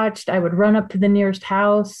felt watched. I would run up to the nearest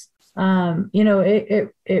house.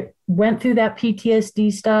 It went through that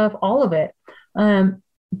PTSD stuff, all of it.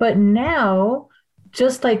 But now,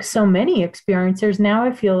 just like so many experiencers, now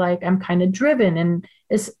I feel like I'm kind of driven, and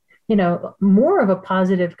it's, more of a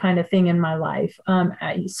positive kind of thing in my life.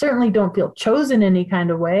 I certainly don't feel chosen any kind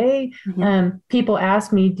of way. Mm-hmm. People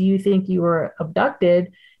ask me, do you think you were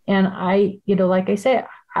abducted? And I, like I say,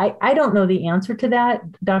 I don't know the answer to that.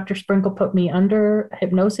 Dr. Sprinkle put me under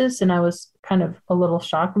hypnosis, and I was kind of a little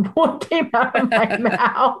shocked with what came out of my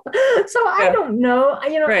mouth. So yeah. I don't know.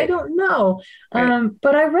 Right. I don't know. Right.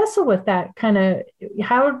 But I wrestle with that kind of,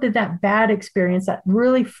 how did that bad experience, that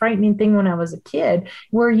really frightening thing when I was a kid,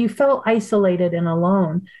 where you felt isolated and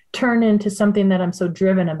alone, turn into something that I'm so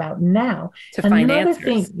driven about now. To find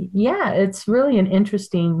answers. Yeah, it's really an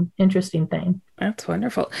interesting thing. That's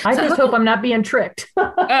wonderful. I just hope I'm not being tricked.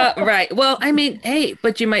 Right. Well, I mean, hey,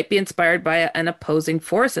 but you might be inspired by an opposing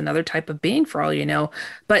force, another type of being, for all you know.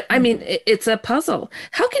 But I mean, it's a puzzle.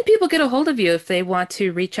 How can people get a hold of you if they want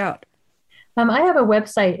to reach out? I have a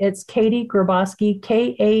website. It's Katie Grabowski,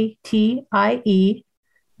 KatieGriB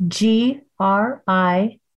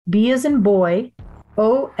as in boy,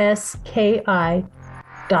 OSKI.com,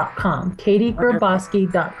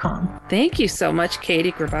 KatieGrabowski.com. Thank you so much,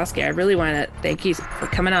 Katie Grabowski. I really want to thank you for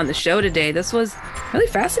coming on the show today. This was really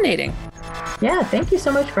fascinating. Yeah, thank you so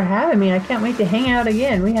much for having me. I can't wait to hang out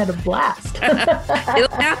again. We had a blast.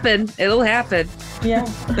 It'll happen. Yeah.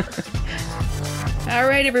 All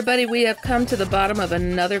right, everybody, we have come to the bottom of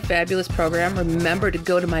another fabulous program. Remember to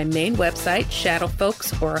go to my main website,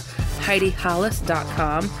 Shadowfolks, or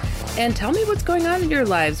HeidiHollis.com, and tell me what's going on in your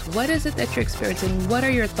lives. What is it that you're experiencing? What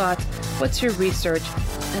are your thoughts? What's your research?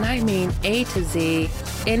 And I mean A to Z,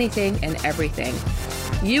 anything and everything.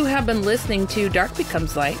 You have been listening to Dark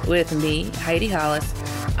Becomes Light with me, Heidi Hollis,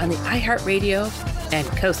 on the iHeartRadio and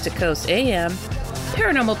Coast to Coast AM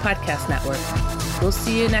Paranormal Podcast Network. We'll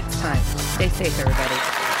see you next time. Stay safe, everybody.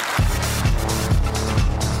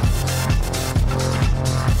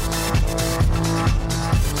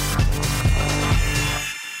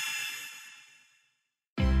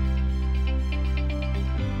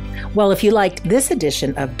 Well, if you liked this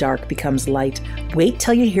edition of Dark Becomes Light, wait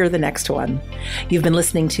till you hear the next one. You've been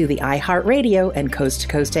listening to the iHeartRadio and Coast to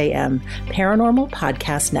Coast AM Paranormal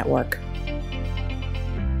Podcast Network.